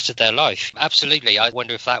for the rest of their life. Absolutely. I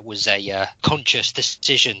wonder if that was a conscious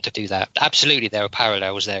decision to do that. Absolutely, there are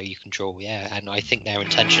parallels there you can draw, and I think they're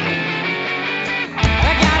intentional.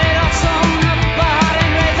 I got it all sewn up, but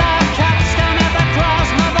in razor cuts down at the cross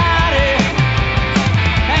my body,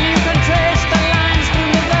 and you can trace the lines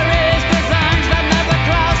through the various designs that never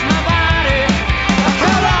cross my body. The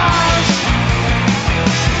colors,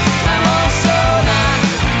 I'm also not.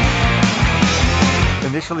 In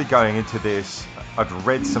initially going into this, I'd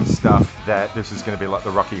read some stuff that this is going to be like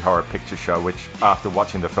the Rocky Horror Picture Show, which after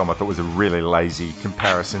watching the film I thought was a really lazy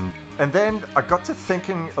comparison. And then I got to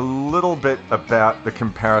thinking a little bit about the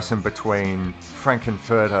comparison between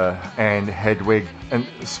Frankenfurter and Hedwig, and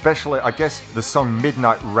especially, I guess, the song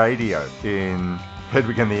Midnight Radio in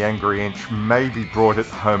Hedwig and the Angry Inch maybe brought it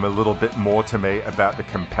home a little bit more to me about the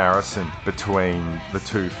comparison between the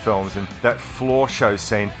two films. And that floor show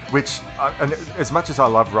scene, which, and as much as I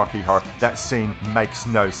love Rocky Horror, that scene makes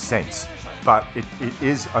no sense. But it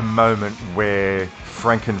is a moment where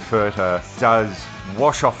Frankenfurter does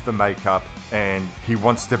wash off the makeup and he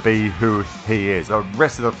wants to be who he is. The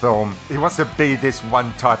rest of the film, he wants to be this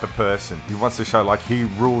one type of person. He wants to show like he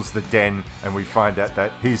rules the den, and we find out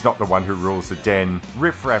that he's not the one who rules the den.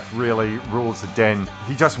 Riff Raff really rules the den.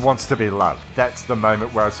 He just wants to be loved. That's the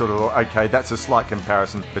moment where I sort of thought, okay, that's a slight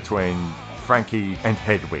comparison between Frankie and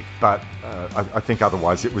Hedwig, but I think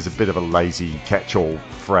otherwise it was a bit of a lazy catch-all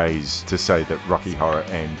phrase to say that Rocky Horror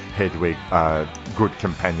and Hedwig are good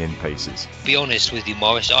companion pieces. To be honest with you,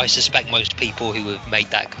 Morris, I suspect most people who have made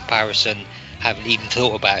that comparison haven't even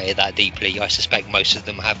thought about it that deeply. I suspect most of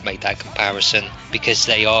them have made that comparison because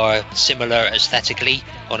they are similar aesthetically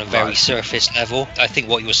on a very surface level. I think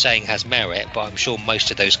what you're saying has merit, but I'm sure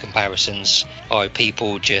most of those comparisons are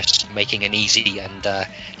people just making an easy and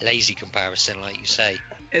lazy comparison, like you say.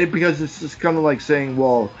 And because it's just kind of like saying,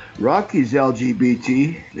 well, Rocky's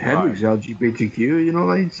LGBT, Hedwig's LGBTQ, you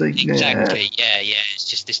know, it's like... Exactly, yeah,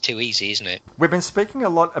 it's too easy, isn't it? We've been speaking a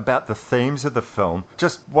lot about the themes of the film.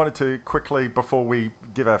 Just wanted to quickly, before we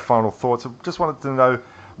give our final thoughts, just wanted to know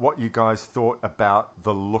what you guys thought about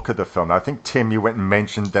the look of the film. I think, Tim, you went and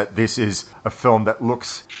mentioned that this is a film that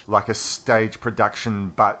looks like a stage production,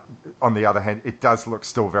 but on the other hand, it does look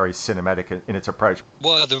still very cinematic in its approach.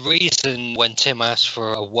 Well, the reason when Tim asked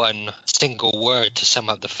for a one single word to sum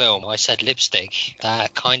up the film, I said lipstick.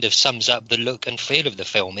 That kind of sums up the look and feel of the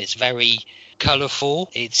film. It's very colourful.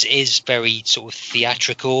 It is very sort of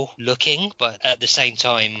theatrical looking, but at the same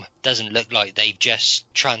time doesn't look like they've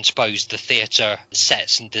just transposed the theatre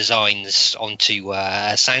sets and designs onto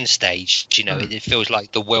a soundstage. You know, it feels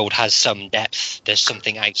like the world has some depth. There's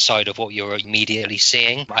something outside of what you're immediately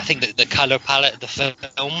seeing. I think that the colour palette of the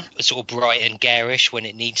film is sort of bright and garish when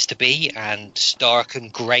it needs to be, and dark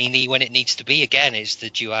and grainy when it needs to be. Again, it's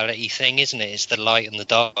the duality thing, isn't it? It's the light and the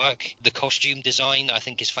dark. The costume design, I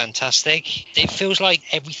think, is fantastic. It feels like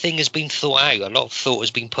everything has been thought out. A lot of thought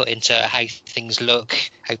has been put into how things look,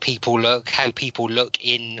 how people look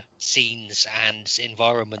in scenes and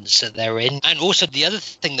environments that they're in. And also the other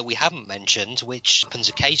thing that we haven't mentioned, which happens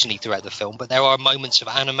occasionally throughout the film, but there are moments of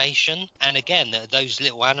animation. And again, those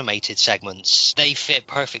little animated segments, they fit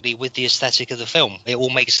perfectly with the aesthetic of the film. It all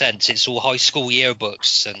makes sense. It's all high school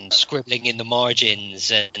yearbooks and scribbling in the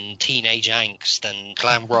margins and teenage angst and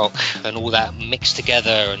glam rock and all that mixed together,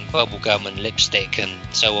 and bubblegum and lipstick and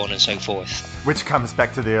so on and so forth. Which comes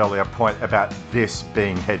back to the earlier point about this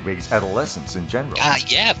being Hedwig's adolescence in general.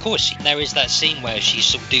 Yeah, of course. There is that scene where she's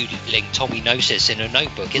sort of doodling Tommy Gnosis in a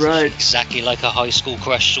notebook, isn't she? Exactly like a high school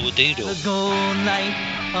crush sort of doodle. The gold light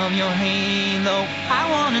of your halo, I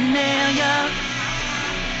wanna nail ya.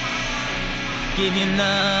 Give you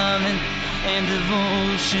love and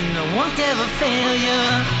devotion, I won't ever fail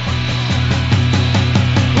ya.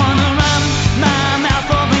 Wanna run my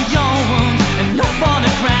mouth over your wound and look for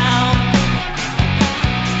the crown.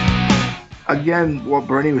 Again, what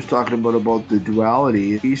Bernie was talking about the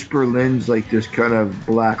duality, East Berlin's like this kind of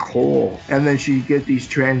black hole. And then she gets these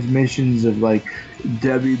transmissions of like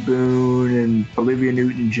Debbie Boone and Olivia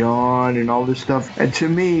Newton-John and all this stuff. And to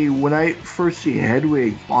me, when I first see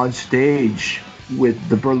Hedwig on stage with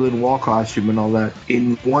the Berlin Wall costume and all that,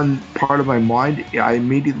 in one part of my mind, I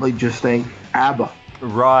immediately just think ABBA.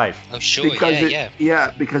 Right. Oh, sure, because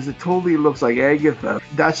because it totally looks like Agatha.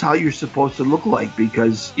 That's how you're supposed to look like,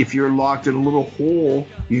 because if you're locked in a little hole,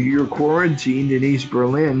 you're quarantined in East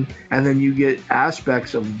Berlin, and then you get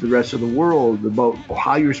aspects of the rest of the world about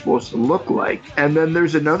how you're supposed to look like. And then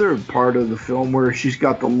there's another part of the film where she's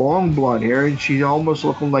got the long blonde hair, and she's almost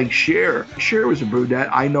looking like Cher. Cher was a brunette.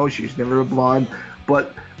 I know she's never a blonde,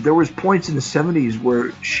 but there was points in the 70s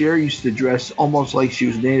where Cher used to dress almost like she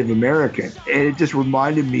was Native American, and it just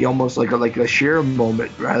reminded me almost like a Cher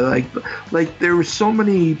moment, right? Like there were so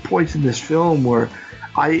many points in this film where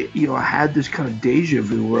I had this kind of deja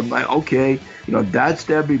vu where I'm like, okay, that's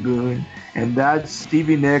Debbie Boone, and that's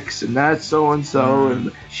Stevie Nicks, and that's so-and-so,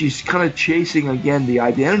 and she's kind of chasing, again, the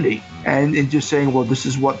identity, and just saying, well, this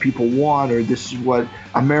is what people want, or this is what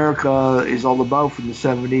America is all about from the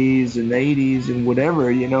 70s and the 80s and whatever,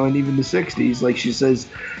 and even the 60s. Like she says,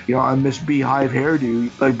 I miss beehive hairdo.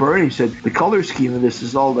 Like Bernie said, the color scheme of this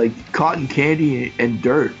is all like cotton candy and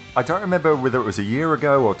dirt. I don't remember whether it was a year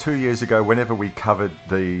ago or 2 years ago, whenever we covered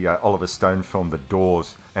the Oliver Stone film, The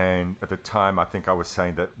Doors. And at the time, I think I was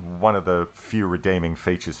saying that one of the few redeeming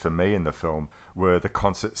features for me in the film were the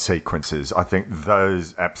concert sequences. I think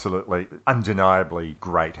those absolutely, undeniably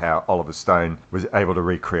great, how Oliver Stone was able to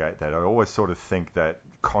recreate that. I always sort of think that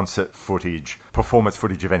concert footage, performance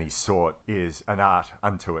footage of any sort, is an art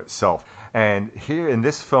unto itself. And here in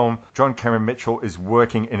this film, John Cameron Mitchell is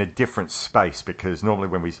working in a different space, because normally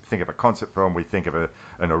when we think of a concert film, we think of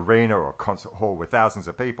an arena or a concert hall with thousands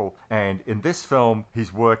of people. And in this film,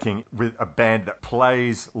 he's working with a band that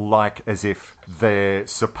plays like as if they're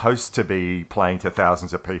supposed to be playing to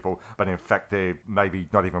thousands of people, but in fact they're maybe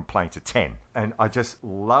not even playing to 10. And I just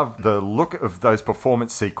love the look of those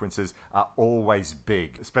performance sequences are always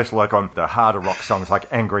big, especially like on the harder rock songs like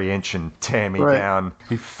Angry Inch and Tear Me Down.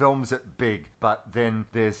 He films it big, but then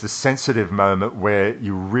there's the sensitive moment where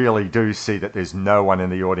you really do see that there's no one in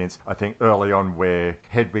the audience. I think early on where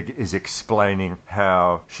Hedwig is explaining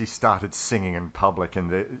how she started singing in public,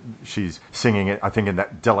 and she's singing it, I think, in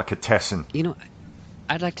that delicatessen.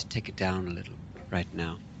 I'd like to take it down a little right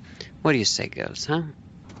now. What do you say, girls, huh?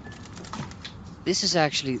 This is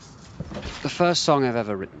actually the first song I've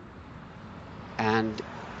ever written. And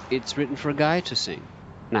it's written for a guy to sing.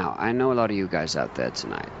 Now, I know a lot of you guys out there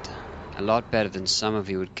tonight. A lot better than some of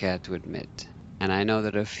you would care to admit. And I know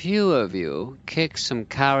that a few of you kick some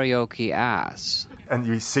karaoke ass. And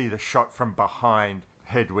you see the shot from behind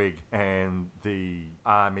Hedwig and the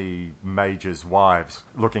army major's wives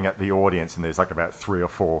looking at the audience, and there's like about 3 or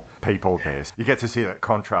 4 people there. You get to see that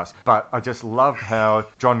contrast. But I just love how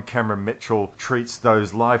John Cameron Mitchell treats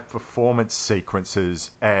those live performance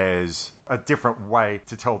sequences as a different way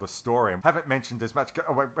to tell the story. I haven't mentioned as much,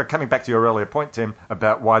 we're coming back to your earlier point, Tim,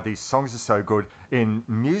 about why these songs are so good in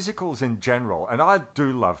musicals in general. And I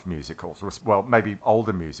do love musicals, well, maybe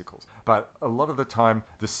older musicals, but a lot of the time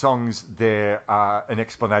the songs there are an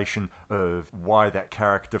explanation of why that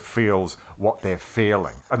character feels what they're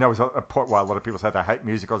feeling. And there was a point where a lot of people say they hate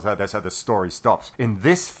musicals, that's how the story stops. In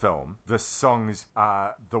this film, the songs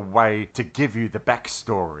are the way to give you the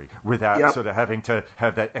backstory without sort of having to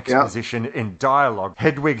have that exposition in dialogue.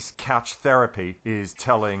 Hedwig's couch therapy is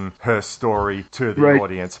telling her story to the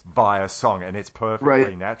audience via song, and it's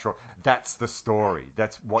perfectly natural. That's the story.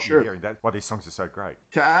 That's what you're hearing. That's why these songs are so great.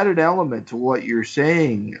 To add an element to what you're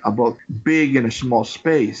saying about big in a small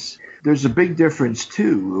space, there's a big difference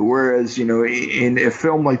too. Whereas, in a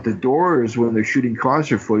film like The Doors, when they're shooting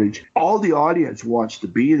concert footage, all the audience wants to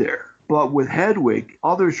be there. But with Hedwig,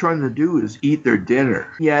 all they're trying to do is eat their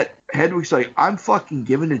dinner. Yet Hedwig's like, I'm fucking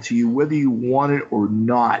giving it to you whether you want it or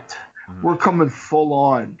not. We're coming full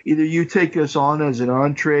on. Either you take us on as an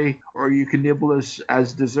entree or you can nibble us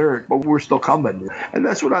as dessert, but we're still coming. And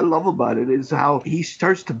that's what I love about it, is how he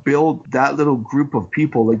starts to build that little group of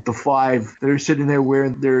people, like the 5 that are sitting there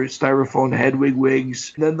wearing their styrofoam Hedwig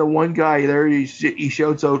wigs. And then the one guy there, he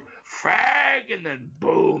shouts out, "Fag!" and then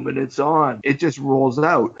boom, and it's on. It just rolls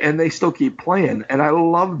out, and they still keep playing, and I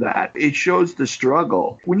love that. It shows the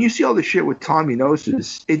struggle. When you see all the shit with Tommy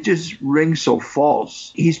Gnosis, it just rings so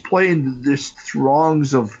false. He's playing this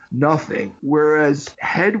throngs of nothing, whereas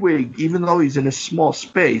Hedwig, even though he's in a small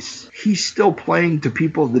space, he's still playing to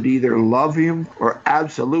people that either love him or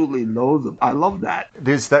absolutely loathe him. I love that.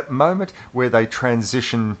 There's that moment where they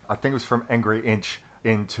transition, I think it was from Angry Inch,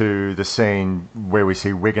 into the scene where we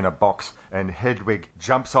see Wig in a box, and Hedwig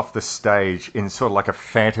jumps off the stage in sort of like a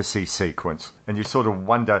fantasy sequence. And you sort of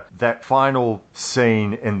wonder, that final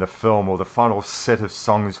scene in the film, or the final set of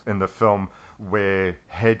songs in the film, where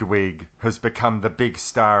Hedwig has become the big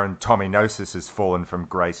star and Tommy Gnosis has fallen from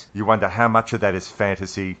grace. You wonder how much of that is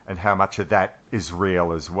fantasy and how much of that is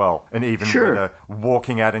real as well. And even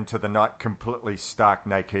walking out into the night completely stark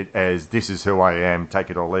naked as "this is who I am,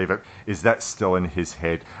 take it or leave it," is that still in his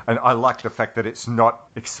head? And I like the fact that it's not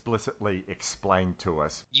explicitly explained to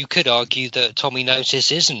us. You could argue that Tommy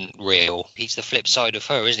Gnosis isn't real. He's the flip side of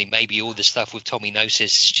her, isn't he? Maybe all the stuff with Tommy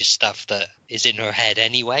Gnosis is just stuff that is in her head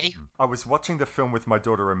anyway. I was watching watching the film with my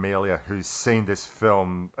daughter Amelia, who's seen this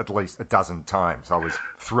film at least a dozen times. I was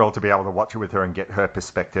thrilled to be able to watch it with her and get her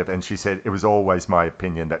perspective, and she said it was always my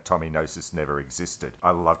opinion that Tommyknosis never existed.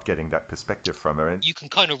 I loved getting that perspective from her. And you can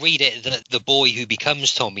kind of read it that the boy who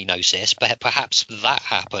becomes Tommyknosis, but perhaps that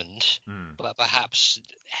happened, but perhaps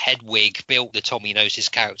Hedwig built the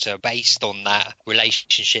Tommyknosis character based on that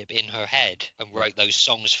relationship in her head and wrote those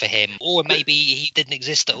songs for him, or maybe he didn't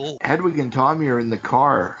exist at all. Hedwig and Tommy are in the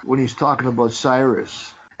car when he's talking about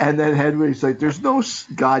Cyrus. And then Hedwig's like, there's no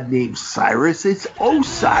god named Cyrus, it's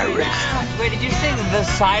Osiris. Wait, did you sing the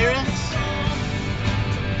Cyrus?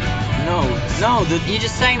 No, you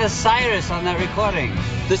just sang the Cyrus on that recording.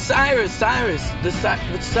 The Cyrus, Cyrus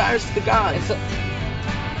the god.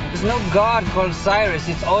 There's no god called Cyrus.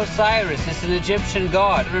 It's Osiris. It's an Egyptian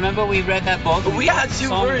god. Remember we read that book? We had two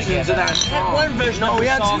versions of that song. One version of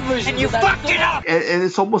the song, and you fucked it up! And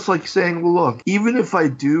it's almost like saying, look, even if I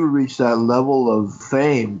do reach that level of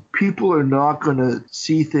fame, people are not going to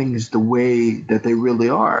see things the way that they really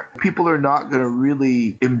are. People are not going to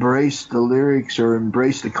really embrace the lyrics or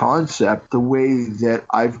embrace the concept the way that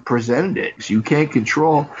I've presented it. So you can't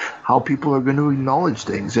control how people are going to acknowledge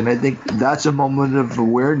things. And I think that's a moment of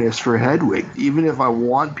awareness for Hedwig. Even if I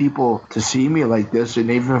want people to see me like this, and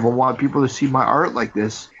even if I want people to see my art like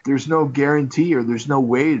this, there's no guarantee or there's no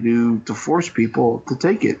way to force people to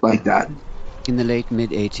take it like that. In the late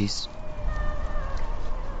mid-80s,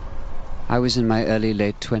 I was in my early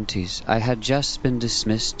late 20s. I had just been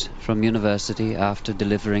dismissed from university after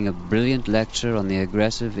delivering a brilliant lecture on the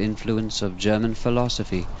aggressive influence of German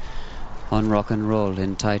philosophy on rock and roll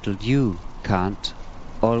entitled You Can't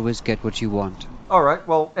Always Get What You Want. All right,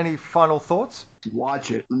 well, any final thoughts? Watch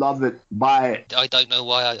it, love it, buy it. I don't know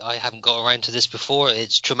why I haven't got around to this before.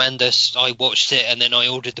 It's tremendous. I watched it and then I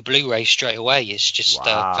ordered the Blu-ray straight away. It's just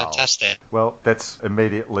fantastic. Well, that's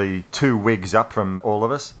immediately 2 wigs up from all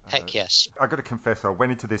of us. Heck yes. I got to confess, I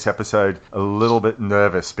went into this episode a little bit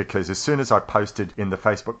nervous because as soon as I posted in the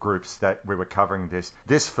Facebook groups that we were covering this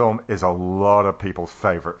film is a lot of people's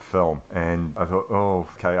favourite film. And I thought, oh,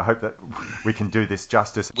 okay, I hope that we can do this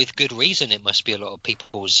justice. With good reason, it must be a lot of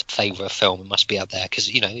people's favourite film. It must be out there because,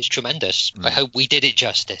 it's tremendous. I hope we did it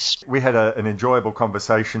justice. We had an enjoyable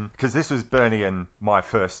conversation because this was Bernie and my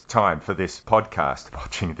first time for this podcast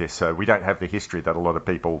watching this, so we don't have the history that a lot of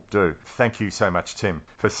people do. Thank you so much, Tim,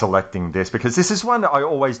 for selecting this because this is one that I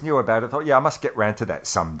always knew about. I thought, I must get round to that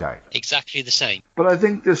someday. Exactly the same. But I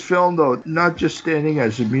think this film, though, not just standing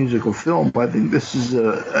as a musical film, but I think this is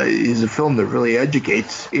a film that really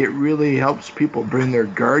educates. It really helps people bring their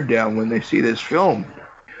guard down when they see this film.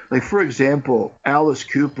 Like, for example, Alice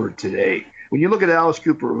Cooper today. When you look at Alice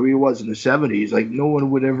Cooper, who he was in the 70s, like, no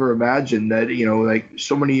one would ever imagine that,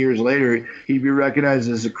 so many years later, he'd be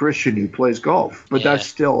recognized as a Christian who plays golf. But that's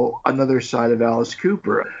still another side of Alice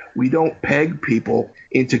Cooper. We don't peg people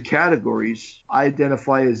into categories. I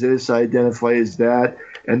identify as this, I identify as that.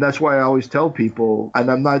 And that's why I always tell people,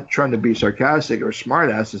 and I'm not trying to be sarcastic or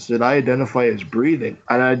smartass, that I identify as breathing,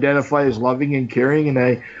 and I identify as loving and caring, and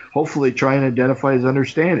I hopefully try and identify as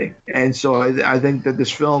understanding. And so I think that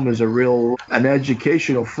this film is an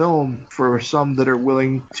educational film for some that are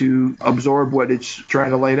willing to absorb what it's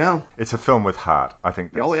trying to lay down. It's a film with heart, I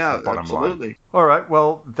think. That's the bottom absolutely. Line. All right,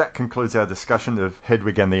 well, that concludes our discussion of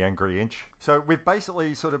Hedwig and the Angry Inch. So we've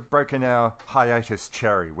basically sort of broken our hiatus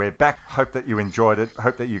cherry. We're back. Hope that you enjoyed it.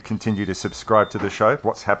 Hope that you continue to subscribe to the show.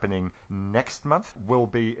 What's happening next month? We'll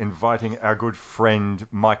be inviting our good friend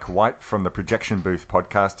Mike White from the Projection Booth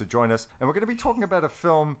podcast to join us. And we're going to be talking about a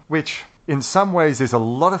film which, in some ways, there's a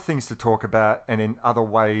lot of things to talk about, and in other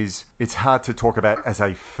ways, it's hard to talk about as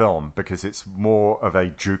a film because it's more of a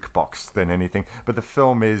jukebox than anything. But the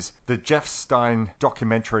film is the Jeff Stein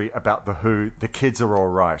documentary about The Who, The Kids Are All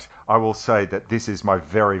Right. I will say that this is my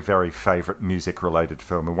very, very favourite music-related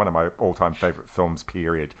film and one of my all-time favourite films,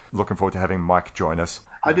 period. Looking forward to having Mike join us.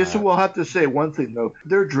 I just will have to say one thing, though.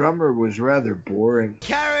 Their drummer was rather boring.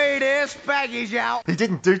 Carry this baggage out. He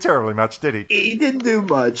didn't do terribly much, did he? He didn't do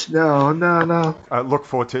much. No. Look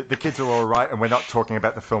forward to it. The Kids Are All Right, and we're not talking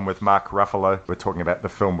about the film with Mark Ruffalo. We're talking about the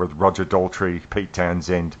film with Roger Daltrey, Pete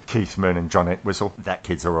Townsend, Keith Moon, and John Entwistle. That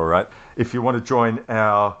Kids Are All Right. If you want to join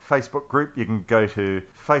our Facebook group, you can go to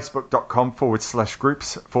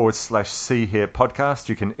facebook.com/groups/See Here Podcast.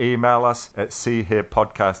 You can email us at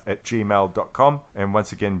seeherepodcast@gmail.com. And once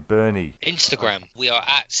once again, Bernie? Instagram. We are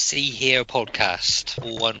at See Here Podcast.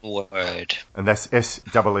 All one word. And that's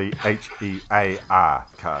SEEHEAR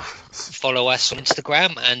cast. Follow us on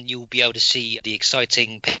Instagram and you'll be able to see the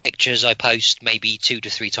exciting pictures I post maybe 2 to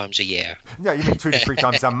 3 times a year. No, you mean 2 to 3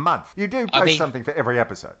 times a month. You do post something for every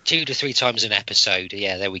episode. 2 to 3 times an episode.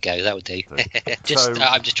 Yeah, there we go. That would do.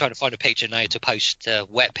 I'm just trying to find a picture now to post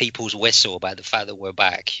wet people's whistle about the fact that we're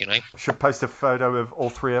back, you know. Should post a photo of all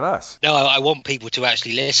 3 of us. No, I want people to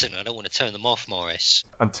actually listen. I don't want to turn them off, Morris.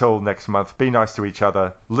 Until next month, be nice to each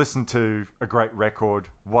other. Listen to a great record.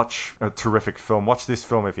 Watch a terrific film. Watch this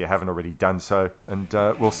film if you haven't already done so. And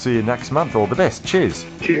we'll see you next month. All the best. Cheers.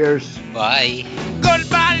 Cheers. Bye.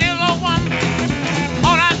 Goodbye, little one.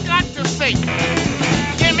 All I've got to say,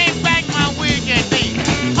 give me back my wig and thee.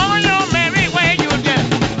 On your merry way you did.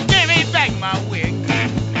 Give me back my wig.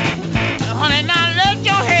 Honey, now let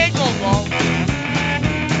your head go, boy.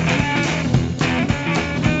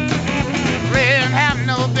 Really have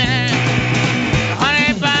no business.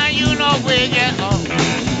 Honey, buy you no wig at all.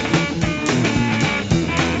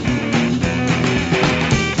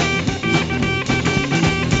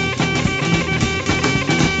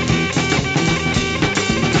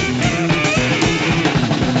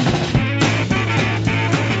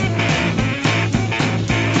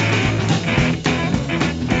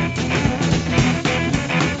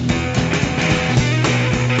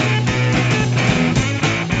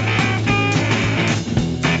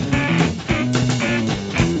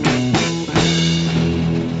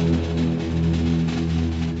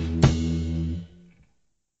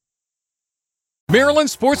 Maryland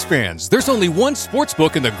sports fans, there's only one sports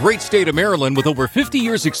book in the great state of Maryland with over 50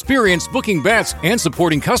 years experience booking bets and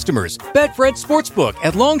supporting customers. Betfred Sportsbook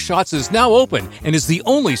at Longshots is now open and is the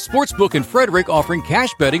only sports book in Frederick offering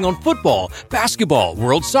cash betting on football, basketball,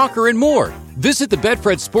 world soccer, and more. Visit the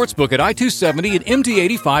Betfred Sportsbook at I-270 and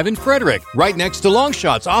MD-85 in Frederick, right next to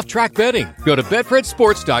Longshots off-track betting. Go to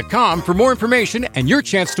BetfredSports.com for more information and your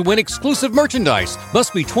chance to win exclusive merchandise.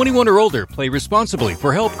 Must be 21 or older. Play responsibly.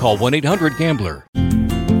 For help, call 1-800-GAMBLER.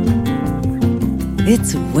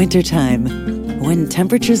 It's wintertime. When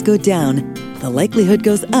temperatures go down, the likelihood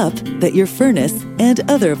goes up that your furnace and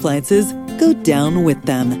other appliances go down with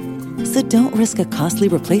them. So don't risk a costly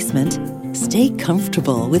replacement. Stay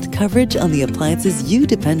comfortable with coverage on the appliances you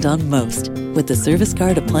depend on most with the Service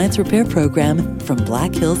Guard Appliance Repair Program from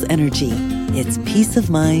Black Hills Energy. It's peace of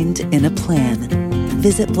mind in a plan.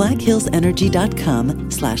 Visit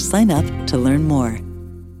blackhillsenergy.com/sign up to learn more.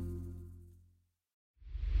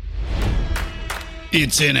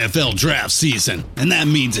 It's NFL draft season, and that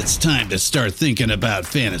means it's time to start thinking about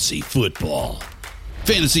fantasy football.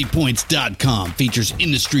 FantasyPoints.com features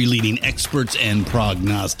industry-leading experts and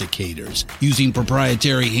prognosticators using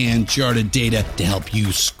proprietary hand-charted data to help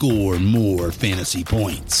you score more fantasy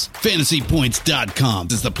points. FantasyPoints.com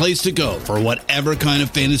is the place to go for whatever kind of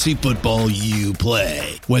fantasy football you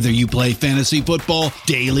play. Whether you play fantasy football,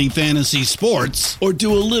 daily fantasy sports, or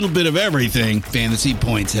do a little bit of everything, Fantasy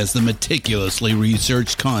Points has the meticulously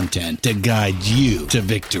researched content to guide you to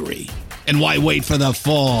victory. And why wait for the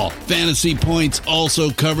fall? Fantasy Points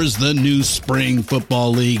also covers the new spring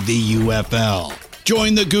football league, the UFL.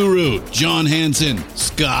 Join the guru, John Hansen,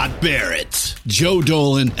 Scott Barrett, Joe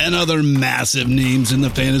Dolan, and other massive names in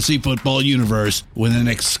the fantasy football universe with an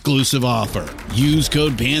exclusive offer. Use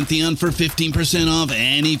code Pantheon for 15% off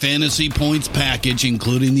any Fantasy Points package,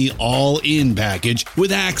 including the all-in package,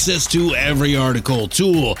 with access to every article,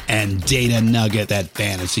 tool, and data nugget that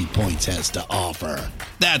Fantasy Points has to offer.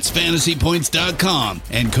 That's FantasyPoints.com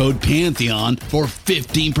and code Pantheon for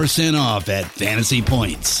 15% off at Fantasy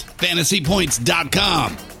Points.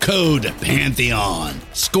 FantasyPoints.com, code Pantheon.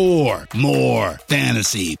 Score more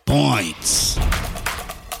fantasy points.